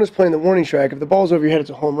 Arizona's playing the warning track. If the ball's over your head, it's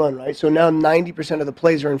a home run, right? So now 90% of the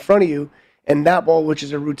plays are in front of you, and that ball, which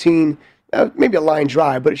is a routine, maybe a line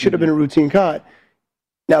drive, but it should have been a routine cut.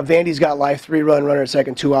 Now, Vandy's got live 3-run runner at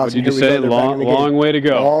second, 2 outs. You just said long way to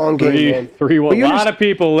go. Long game, 3-1. A lot of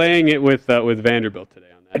people laying it with Vanderbilt today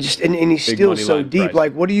on that. And he's still so deep.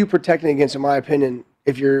 Like, what are you protecting against, in my opinion,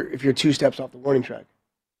 if you're 2 steps off the warning track?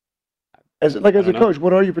 As a coach,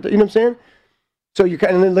 what are you protecting? You know what I'm saying? So you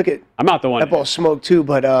kind of look at. I'm not the one. That ball smoked too,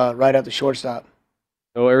 but right out the shortstop.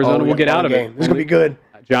 So Arizona will get out of it. This is gonna be good.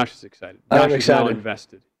 Josh is excited. I'm excited. Is now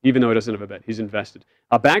invested, even though he doesn't have a bet. He's invested.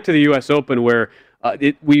 Back to the U.S. Open, where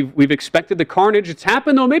we've expected the carnage. It's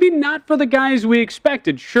happened though, maybe not for the guys we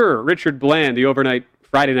expected. Sure, Richard Bland, the overnight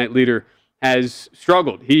Friday night leader, has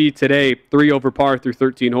struggled. He today 3 over par through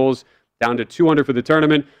 13 holes, down to 2 under for the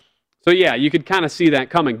tournament. So yeah, you could kind of see that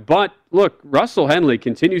coming. But look, Russell Henley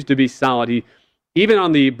continues to be solid. He even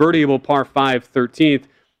on the birdieable par 5 13th.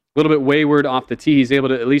 little bit wayward off the tee. He's able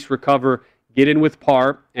to at least recover, get in with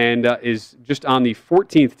par, and is just on the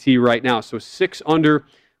 14th tee right now. So 6 under,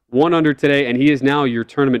 1 under today, and he is now your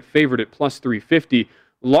tournament favorite at plus 350,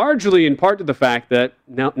 largely in part to the fact that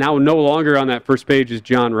now no longer on that first page is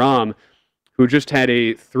Jon Rahm, who just had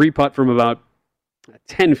a 3-putt from about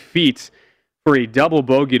 10 feet for a double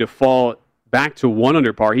bogey to fall back to 1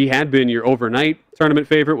 under par. He had been your overnight tournament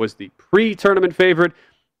favorite, was the pre-tournament favorite.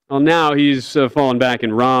 Well, now he's fallen back,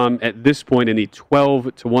 and Rahm at this point in the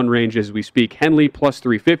 12-1 range as we speak. Henley plus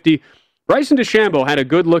 350. Bryson DeChambeau had a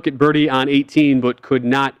good look at birdie on 18, but could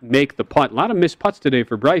not make the putt. A lot of missed putts today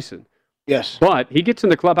for Bryson. Yes. But he gets in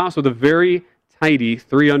the clubhouse with a very tidy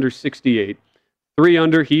 3 under 68. 3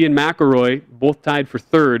 under, he and McIlroy both tied for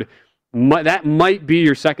third. That might be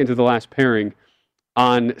your second to the last pairing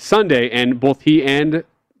on Sunday, and both he and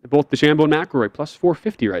both DeChambeau and McIlroy plus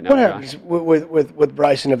 450 right now. What happens with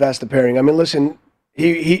Bryson if that's the pairing? I mean, listen,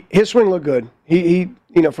 his swing looked good. He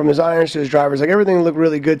from his irons to his drivers, like everything looked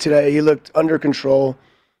really good today. He looked under control.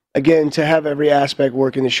 Again, to have every aspect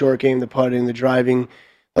work in the short game, the putting, the driving,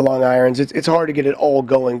 the long irons, it's hard to get it all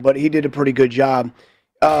going, but he did a pretty good job.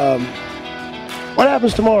 What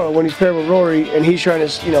happens tomorrow when he's paired with Rory and he's trying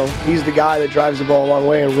to, he's the guy that drives the ball a long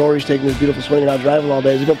way and Rory's taking this beautiful swing and out driving all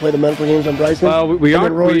day? Is he going to play the mental games on Bryson? Well, we are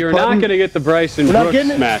not going to get the Bryson Brooks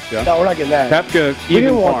matchup. No, we're not getting that. Koepka, we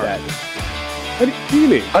didn't want par. that. What do you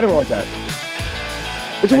mean? I didn't want that.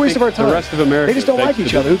 It's a waste of our time. The rest of America. They just don't like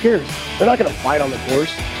each other. Who cares? They're not going to fight on the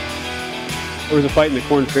course. There was a fight in the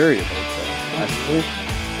Corn Ferry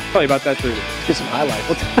probably about that 3 minutes. Let's get some highlights.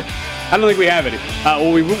 I don't think we have any.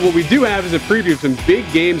 What we do have is a preview of some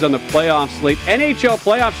big games on the playoff slate. NHL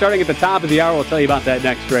playoffs starting at the top of the hour. We'll tell you about that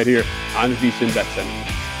next right here on the VSiN Bet Center.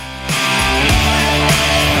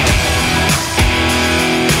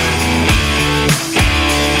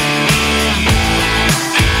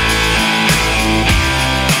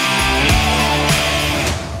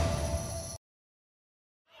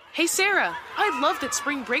 Hey, Sarah, I love that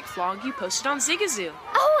spring break vlog you posted on Zigazoo.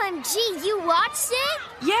 OMG, you watched it?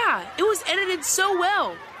 Yeah, it was edited so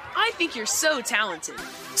well. I think you're so talented.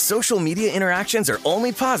 Social media interactions are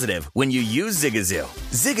only positive when you use Zigazoo.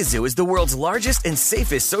 Zigazoo is the world's largest and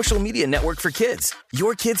safest social media network for kids.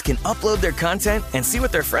 Your kids can upload their content and see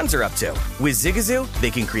what their friends are up to. With Zigazoo,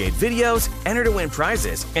 they can create videos, enter to win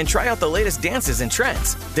prizes, and try out the latest dances and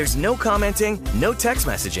trends. There's no commenting, no text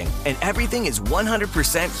messaging, and everything is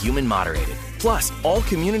 100% human moderated. Plus, all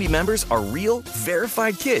community members are real,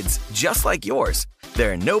 verified kids just like yours.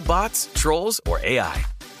 There are no bots, trolls, or AI.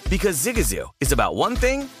 Because Zigazoo is about one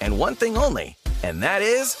thing and one thing only, and that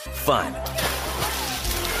is fun.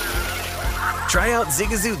 Try out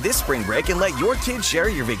Zigazoo this spring break and let your kids share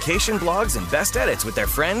your vacation blogs and best edits with their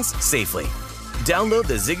friends safely. Download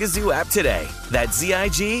the Zigazoo app today. That's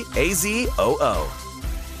Zigazoo.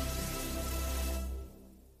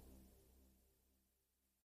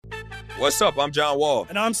 What's up? I'm John Wall.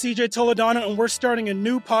 And I'm CJ Toledano, and we're starting a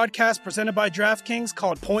new podcast presented by DraftKings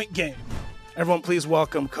called Point Game. Everyone, please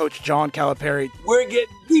welcome Coach John Calipari. We're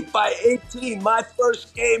getting beat by 18. My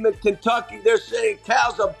first game in Kentucky, they're saying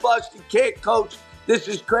Cal's a bust. He can't coach. This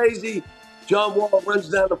is crazy. John Wall runs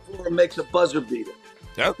down the floor and makes a buzzer beater.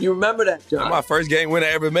 Yep. You remember that, John? That's my first game win I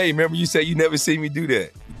ever made. Remember you said you never seen me do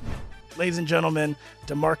that. Ladies and gentlemen,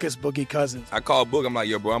 DeMarcus Boogie Cousins. I called Boog. I'm like,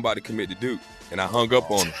 yo, bro, I'm about to commit to Duke. And I hung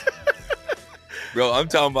up on him. Bro, I'm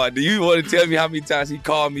talking about, do you want to tell me how many times he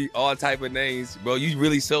called me all type of names? Bro, you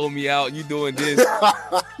really sold me out. You doing this.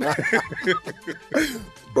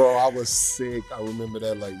 Bro, I was sick. I remember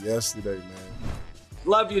that like yesterday, man.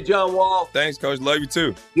 Love you, John Wall. Thanks, Coach. Love you,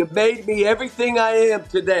 too. You made me everything I am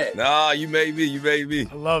today. Nah, you made me. You made me.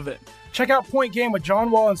 I love it. Check out Point Game with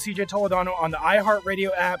John Wall and CJ Toledano on the iHeartRadio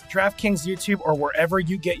app, DraftKings YouTube, or wherever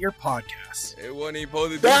you get your podcasts. It wasn't even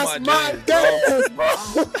supposed to be That's my game,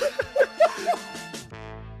 bro.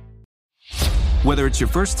 Whether it's your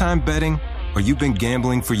first time betting or you've been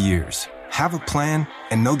gambling for years, have a plan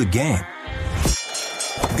and know the game.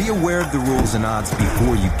 Be aware of the rules and odds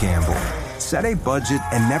before you gamble. Set a budget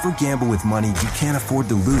and never gamble with money you can't afford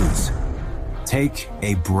to lose. Take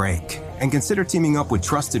a break and consider teaming up with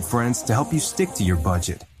trusted friends to help you stick to your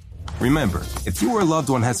budget. Remember, if you or a loved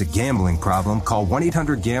one has a gambling problem, call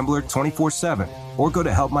 1-800-GAMBLER 24/7 or go to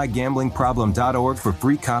helpmygamblingproblem.org for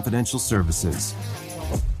free confidential services.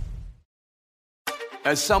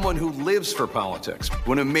 As someone who lives for politics,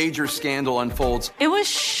 when a major scandal unfolds, it was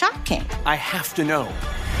shocking. I have to know,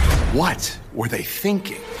 what were they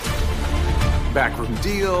thinking? Backroom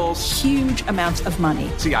deals, huge amounts of money,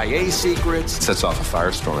 CIA secrets, sets off a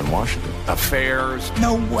firestorm in Washington, affairs.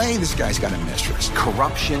 No way this guy's got a mistress.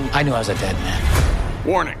 Corruption. I knew I was a dead man.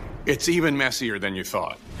 Warning, it's even messier than you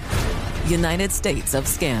thought. United States of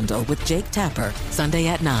Scandal with Jake Tapper, Sunday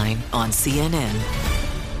at 9 on CNN.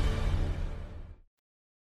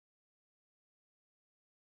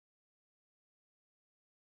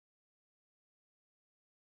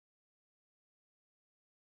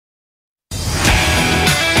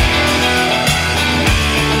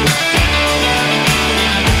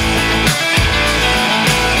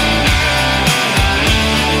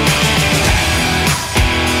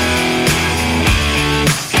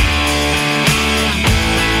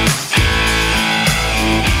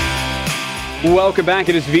 Welcome back.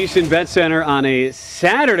 It is VSiN Bet Center on a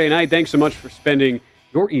Saturday night. Thanks so much for spending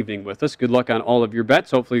your evening with us. Good luck on all of your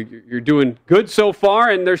bets. Hopefully you're doing good so far,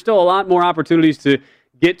 and there's still a lot more opportunities to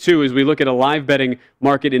get to as we look at a live betting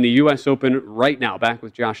market in the U.S. Open right now. Back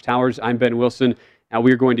with Josh Towers. I'm Ben Wilson. Now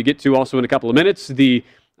we're going to get to also in a couple of minutes the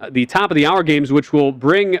top of the hour games, which will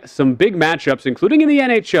bring some big matchups, including in the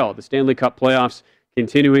NHL, the Stanley Cup playoffs,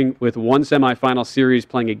 continuing with one semifinal series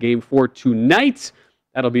playing a Game 4 tonight.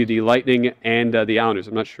 That'll be the Lightning and the Islanders.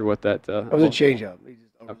 I'm not sure what that... That was a change-up. He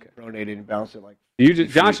just rotated and bounced it like...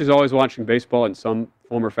 Josh is always watching baseball in some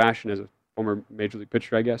form or fashion as a former Major League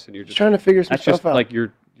pitcher, I guess, and you're just trying to figure some stuff out. That's just like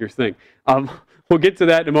your thing. We'll get to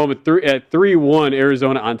that in a moment. At 3-1,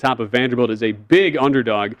 Arizona on top of Vanderbilt is a big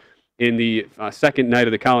underdog in the second night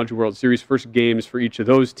of the College World Series. First games for each of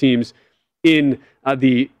those teams in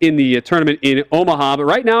the tournament in Omaha. But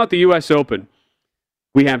right now at the U.S. Open,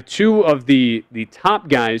 we have two of the top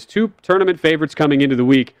guys, two tournament favorites coming into the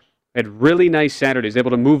week. Had really nice Saturdays,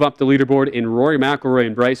 able to move up the leaderboard in Rory McIlroy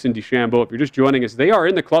and Bryson DeChambeau. If you're just joining us, they are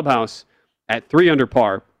in the clubhouse at 3 under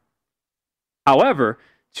par. However,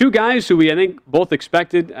 two guys who we, I think, both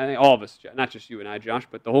expected, all of us, not just you and I, Josh,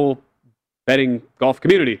 but the whole betting golf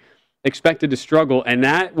community, expected to struggle, and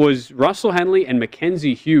that was Russell Henley and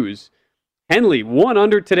Mackenzie Hughes. Henley, 1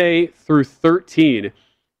 under today through 13.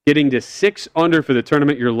 Getting to 6 under for the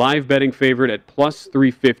tournament, your live betting favorite at plus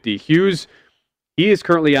 350. Hughes, he is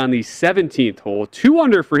currently on the 17th hole. 2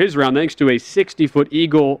 under for his round thanks to a 60-foot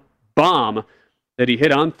eagle bomb that he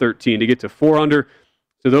hit on 13 to get to 4 under.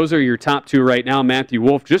 So those are your top two right now. Matthew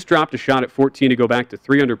Wolff just dropped a shot at 14 to go back to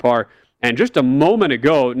 3 under par. And just a moment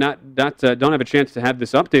ago, don't have a chance to have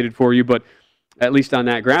this updated for you, but at least on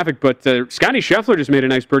that graphic. But Scotty Scheffler just made a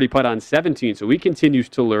nice birdie putt on 17, so he continues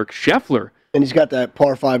to lurk. Scheffler. And he's got that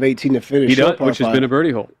par 5 18 to finish. He does, which has been a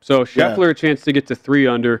birdie hole. So Scheffler a chance to get to 3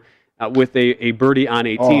 under with a birdie on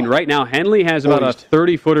 18. Right now, Henley has about a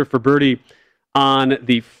 30-footer for birdie on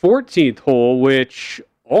the 14th hole, which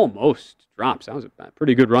almost drops. That was a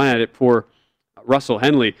pretty good run at it for Russell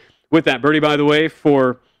Henley. With that birdie, by the way,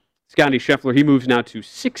 for Scotty Scheffler, he moves now to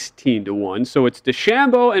 16-1. So it's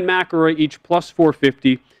DeChambeau and McIlroy each plus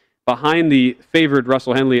 450 behind the favored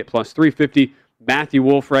Russell Henley at plus 350. Matthew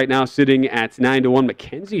Wolff right now sitting at 9-1.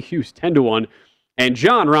 Mackenzie Hughes 10-1. And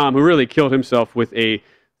Jon Rahm, who really killed himself with a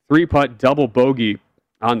 3-putt double bogey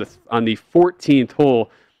on the 14th hole,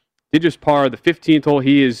 did just par the 15th hole.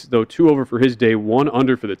 He is, though, 2 over for his day, 1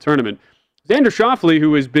 under for the tournament. Xander Schauffele,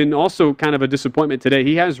 who has been also kind of a disappointment today,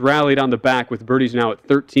 he has rallied on the back with birdies now at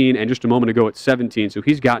 13 and just a moment ago at 17. So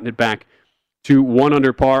he's gotten it back to 1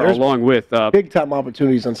 under par. There's along with big-time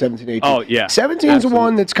opportunities on 17, 18. Oh, yeah. 17 is the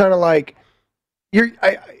one that's kind of like...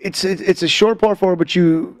 It's a short par 4, but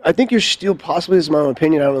I think you're still possibly, this is my own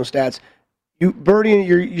opinion, I don't know stats, birdie,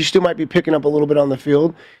 you still might be picking up a little bit on the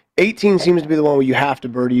field. 18 seems to be the one where you have to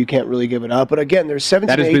birdie, you can't really give it up. But again, there's 17,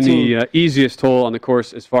 that has 18. Been the easiest hole on the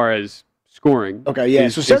course as far as scoring. Okay, yeah.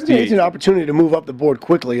 So 17, 18, an opportunity to move up the board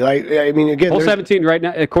quickly. Again, hole 17 right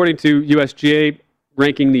now, according to USGA,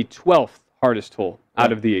 ranking the 12th hardest hole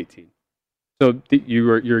out of the 18. So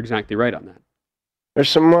you're exactly right on that. There's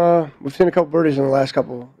some, we've seen a couple birdies in the last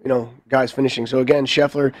couple, guys finishing. So again,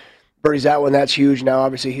 Scheffler birdies that one. That's huge. Now,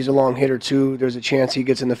 obviously, he's a long hitter too. There's a chance he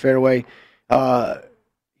gets in the fairway. He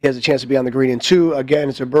has a chance to be on the green in 2. Again,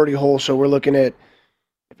 it's a birdie hole, so we're looking at,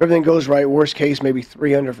 if everything goes right, worst case, maybe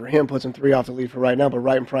 3 under for him, puts him 3 off the lead for right now, but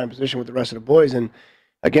right in prime position with the rest of the boys. And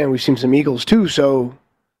again, we've seen some eagles too, so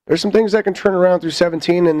there's some things that can turn around through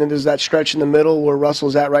 17, and then there's that stretch in the middle where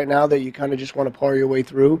Russell's at right now that you kind of just want to par your way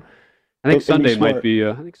through. I think Sunday might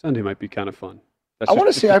be. Kind of fun. I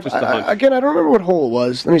want to see. Again, I don't remember what hole it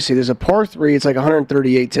was. Let me see. There's a par 3. It's like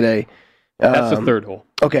 138 today. That's the 3rd hole.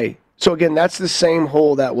 Okay, so again, that's the same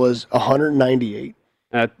hole that was 198.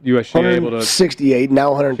 At USGA, able to 68,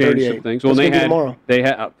 now 138. Change some things. Well, they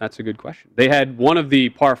had. That's a good question. They had one of the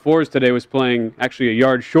par 4s today was playing actually a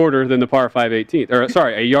yard shorter than the par 5 18th, or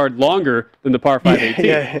sorry, a yard longer than the par 5 18th.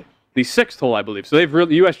 Yeah. the 6th hole, I believe. So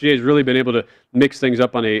USGA has really been able to mix things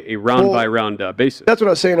up on a round-by-round basis. That's what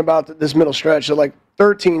I was saying about this middle stretch. So, like,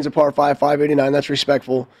 13's a par 5, 589. That's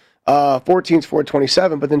respectful. 14's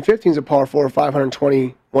 427, but then 15's a par 4,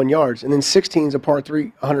 521 yards. And then 16's a par 3,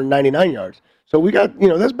 199 yards. So we got,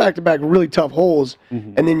 that's back-to-back really tough holes.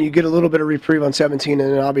 Mm-hmm. And then you get a little bit of reprieve on 17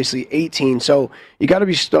 and then obviously 18. So you got to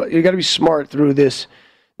be smart through this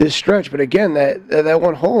stretch. But again, that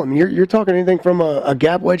one hole, I mean, you're talking anything from a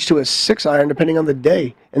gap wedge to a 6-iron, depending on the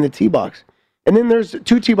day and the tee box. And then there's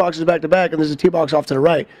 2 tee boxes back to back, and there's a tee box off to the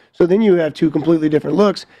right. So then you have 2 completely different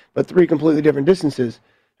looks, but 3 completely different distances.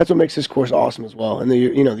 That's what makes this course awesome as well, and the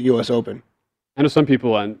U.S. Open. I know some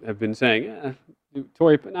people have been saying,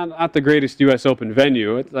 Torrey, not the greatest U.S. Open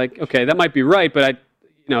venue. It's like, okay, that might be right, but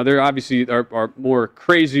there obviously are more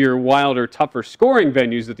crazier, wilder, tougher scoring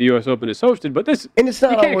venues that the U.S. Open has hosted. But this, and it's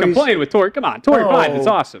not you can't always complain with Torrey. Come on, Torrey Pines, it's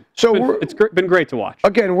awesome. So it's been great to watch.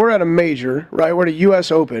 Again, we're at a major, right? We're at a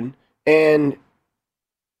U.S. Open, and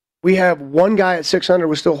we have one guy at 600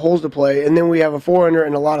 with still holes to play, and then we have a 400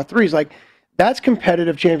 and a lot of threes. Like, that's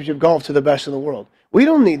competitive championship golf to the best in the world. We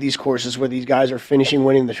don't need these courses where these guys are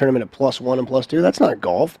winning the tournament at +1 and +2. That's not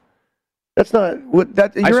golf. That's not what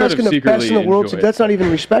that you're asking the best in the world to. That's not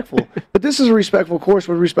even respectful. But this is a respectful course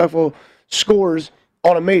with respectful scores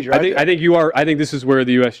on a major. I think you are. I think this is where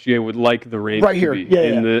the USGA would like the range right here. To be,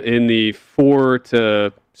 in the 4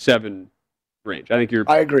 to 7 range. I think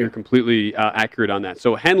I agree. You're completely accurate on that.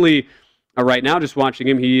 So Henley, right now, just watching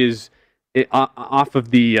him, he is off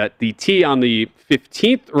of the tee on the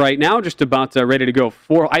 15th right now, just about ready to go.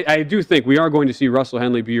 I do think we are going to see Russell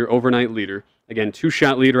Henley be your overnight leader. Again,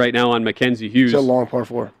 2-shot lead right now on Mackenzie Hughes. It's a long par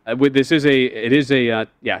 4. It is a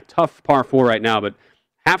tough par 4 right now, but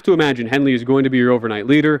have to imagine Henley is going to be your overnight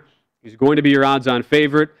leader. He's going to be your odds-on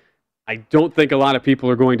favorite. I don't think a lot of people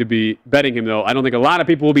are going to be betting him, though. I don't think a lot of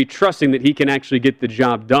people will be trusting that he can actually get the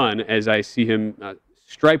job done, as I see him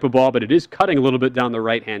stripe a ball, but it is cutting a little bit down the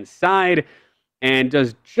right-hand side and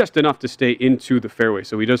does just enough to stay into the fairway.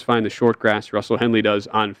 So he does find the short grass. Russell Henley does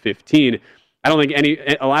on 15. I don't think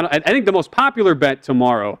I think the most popular bet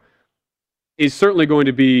tomorrow is certainly going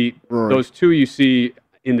to be Rory. Those two you see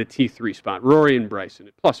in the T3 spot, Rory and Bryson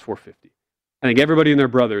at +450. I think everybody and their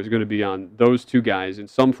brother is going to be on those two guys in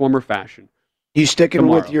some form or fashion. You sticking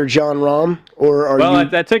with your John Rahm, or are you? Well,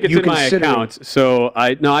 that ticket's in my account, so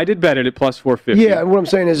I did bet it at +450. Yeah, what I'm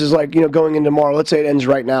saying is like going into tomorrow. Let's say it ends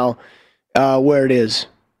right now, where it is.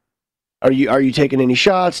 Are you taking any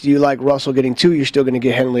shots? Do you like Russell getting 2? You're still going to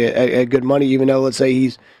get Henley at good money, even though let's say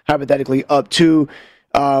he's hypothetically up 2.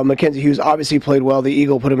 Mackenzie Hughes obviously played well. The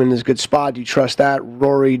Eagle put him in this good spot. Do you trust that?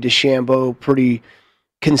 Rory, DeChambeau, pretty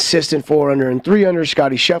consistent 4-under and 3-under.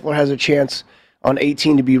 Scotty Scheffler has a chance on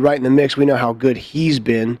 18 to be right in the mix. We know how good he's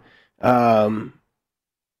been. What are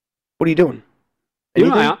you doing? You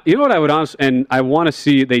know what I would honestly, and I want to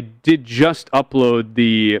see. They did just upload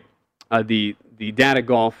the Data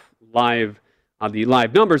Golf live the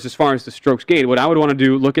live numbers as far as the strokes gained. What I would want to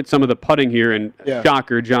do, look at some of the putting here, and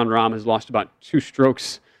shocker, John Rahm has lost about 2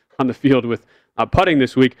 strokes on the field with putting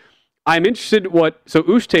this week. I'm interested so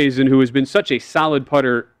Oosthuizen, who has been such a solid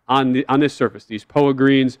putter on this surface, these POA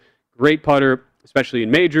greens, great putter, especially in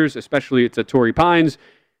majors, especially it's at Torrey Pines.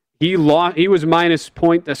 He was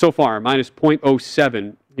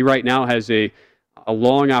 -0.07. He right now has a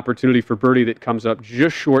long opportunity for birdie that comes up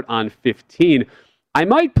just short on 15. I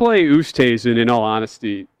might play Oosthuizen, in all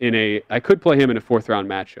honesty, I could play him in a 4th-round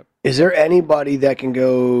matchup. Is there anybody that can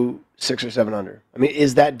go 6 or 7 under? I mean,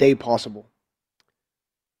 is that day possible?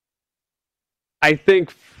 I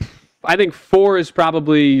think 4 is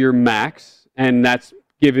probably your max, and that's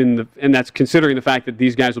considering the fact that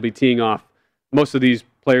these guys will be teeing off. Most of these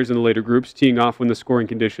players in the later groups teeing off when the scoring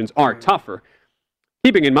conditions are tougher.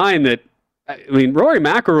 Keeping in mind that, Rory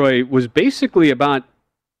McIlroy was basically about.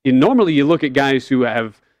 Normally, you look at guys who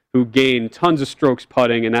gain tons of strokes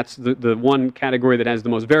putting, and that's the one category that has the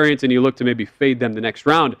most variance, and you look to maybe fade them the next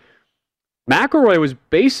round. McIlroy was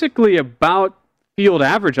basically about field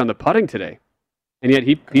average on the putting today, and yet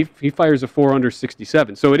he fires a 4-under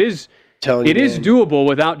 67. So it is doable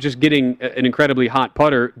without just getting an incribly hot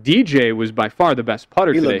putter. DJ was by far the best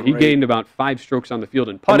putter today. He gained about 5 strokes on the field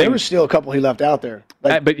in putting. And there was still a couple he left out there.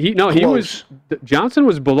 Johnson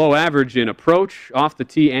was below average in approach, off the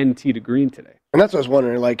tee, and tee to green today. And that's what I was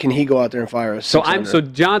wondering. Like, can he go out there and fire a 6-under? So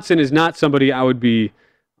Johnson is not somebody I would be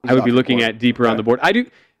looking at deeper on the board. I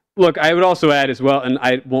would also add as well, and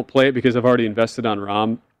I won't play it because I've already invested on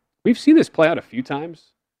Rahm. We've seen this play out a few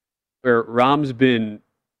times where Rahm's been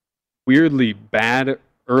weirdly bad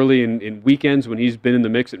early in weekends when he's been in the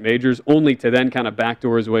mix at majors, only to then kind of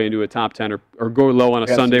backdoor his way into a top 10 or go low on a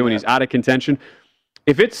Sunday when he's out of contention.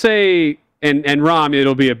 If it's and Rahm,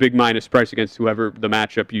 it'll be a big minus price against whoever the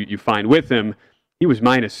matchup you find with him. He was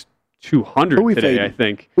minus 200 today, I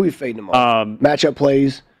think. Who are you fading him on? Matchup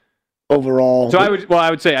plays overall. So I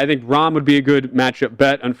would say I think Rahm would be a good matchup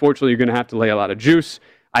bet. Unfortunately, you're going to have to lay a lot of juice.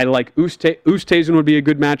 I like Oosthuizen would be a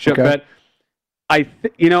good matchup bet.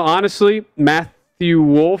 Honestly, Matthew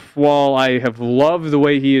Wolff, while I have loved the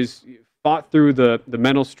way he has fought through the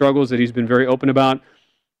mental struggles that he's been very open about,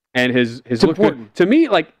 and his look good, to me,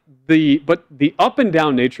 like the up and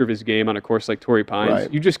down nature of his game on a course like Torrey Pines,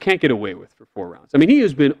 you just can't get away with for 4 rounds. I mean, he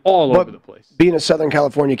has been all over the place. Being a Southern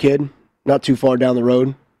California kid, not too far down the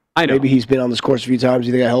road, I know. Maybe he's been on this course a few times.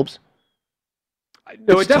 You think that helps?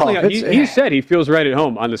 No, it definitely. He said he feels right at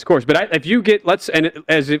home on this course. But if you get,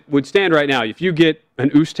 as it would stand right now, if you get an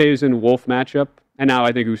Oosthuizen-Wolff matchup, and now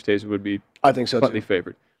I think Oosthuizen would be slightly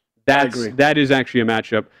favored. That is actually a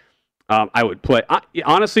matchup I would play.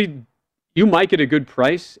 Honestly, you might get a good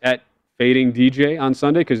price at fading DJ on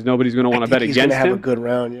Sunday because nobody's going to want to bet against him. He's going to have a good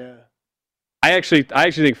round, yeah. I actually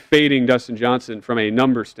think fading Dustin Johnson from a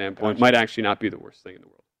number standpoint might actually not be the worst thing in the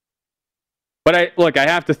world. But I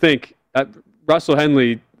have to think Russell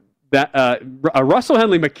Henley, Russell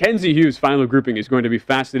Henley Mackenzie Hughes final grouping is going to be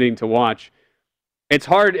fascinating to watch. It's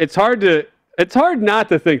hard not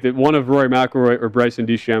to think that one of Rory McIlroy or Bryson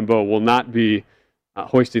DeChambeau will not be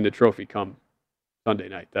hoisting the trophy come Sunday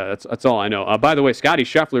night. That's all I know. By the way, Scotty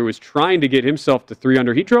Scheffler was trying to get himself to 3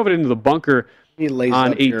 under. He drove it into the bunker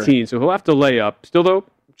on 18, so he'll have to lay up. Still, though,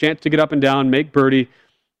 chance to get up and down, make birdie.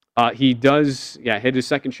 He does, hit his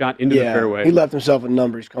second shot into the fairway. He left himself a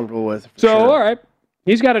number he's comfortable with. All right.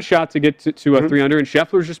 He's got a shot to get to a 3 under, and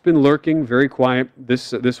Scheffler's just been lurking, very quiet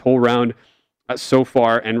this whole round so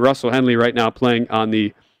far. And Russell Henley right now playing on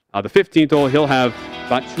the 15th hole. He'll have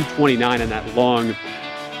about 229 in that long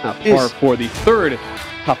par for the third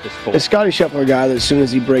toughest hole. Is Scotty Scheffler a guy that as soon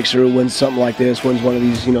as he breaks through, wins something like this, wins one of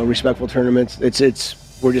these respectful tournaments,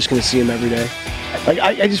 we're just going to see him every day? Like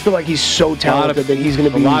I just feel like he's so talented that he's going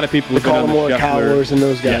to be. A lot of people the Colin Cowlers and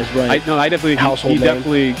those guys, right? I definitely. He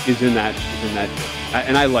definitely is in that.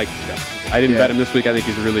 And I like Scheffler. I didn't bet him this week. I think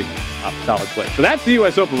he's a really solid player. So that's the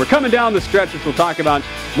U.S. Open. We're coming down the stretch, which we'll talk about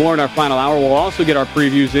more in our final hour. We'll also get our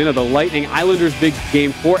previews in of the Lightning Islanders big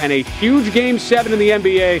Game 4 and a huge Game 7 in the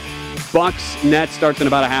NBA. Bucks Nets starts in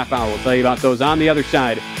about a half hour. We'll tell you about those on the other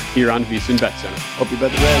side here on VSiN Bet Center. Hope you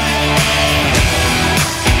bet the Reds.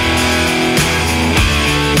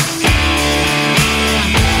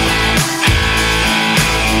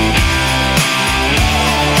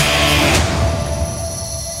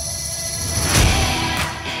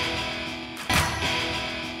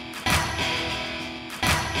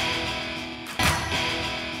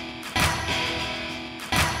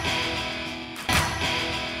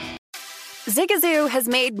 Zigazoo has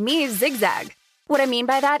made me zigzag. What I mean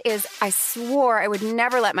by that is I swore I would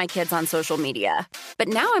never let my kids on social media. But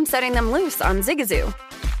now I'm setting them loose on Zigazoo.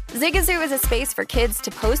 Zigazoo is a space for kids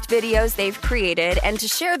to post videos they've created and to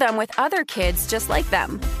share them with other kids just like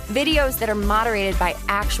them. Videos that are moderated by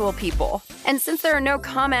actual people. And since there are no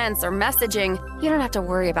comments or messaging, you don't have to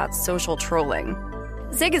worry about social trolling.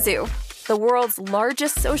 Zigazoo, the world's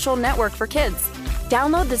largest social network for kids.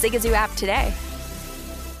 Download the Zigazoo app today.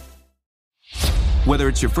 Whether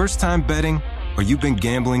it's your first time betting or you've been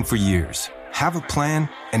gambling for years, have a plan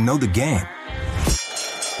and know the game.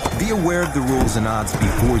 Be aware of the rules and odds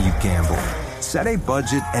before you gamble. Set a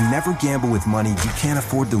budget and never gamble with money you can't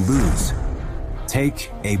afford to lose.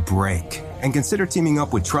 Take a break and consider teaming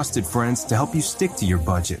up with trusted friends to help you stick to your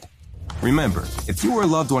budget. Remember, if you or a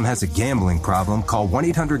loved one has a gambling problem, call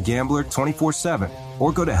 1-800-GAMBLER 24/7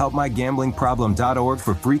 or go to helpmygamblingproblem.org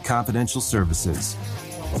for free confidential services.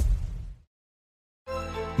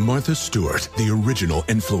 Martha Stewart, the original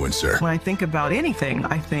influencer. When I think about anything,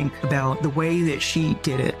 I think about the way that she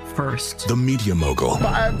did it first. The media mogul.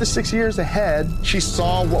 5 to 6 years ahead, she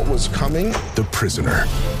saw what was coming. The prisoner.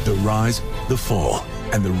 The rise, the fall,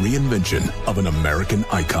 and the reinvention of an American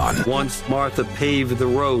icon. Once Martha paved the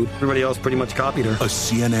road, everybody else pretty much copied her. A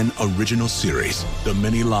CNN original series, The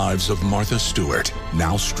Many Lives of Martha Stewart,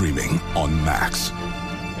 now streaming on Max.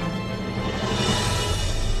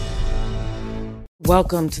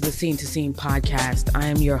 Welcome to the Scene to Scene podcast. I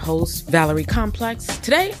am your host, Valerie Complex.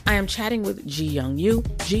 Today, I am chatting with Ji Young Yu.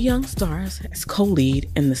 Ji Young stars as co-lead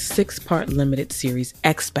in the 6-part limited series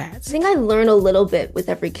Expats. I think I learn a little bit with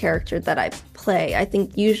every character that I play. I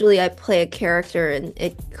think usually I play a character and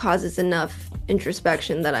it causes enough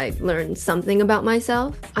introspection that I learned something about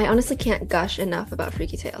myself. I honestly can't gush enough about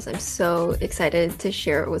Freaky Tales. I'm so excited to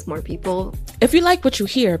share it with more people. If you like what you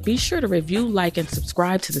hear, be sure to review, like, and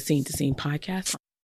subscribe to the Scene to Scene podcast.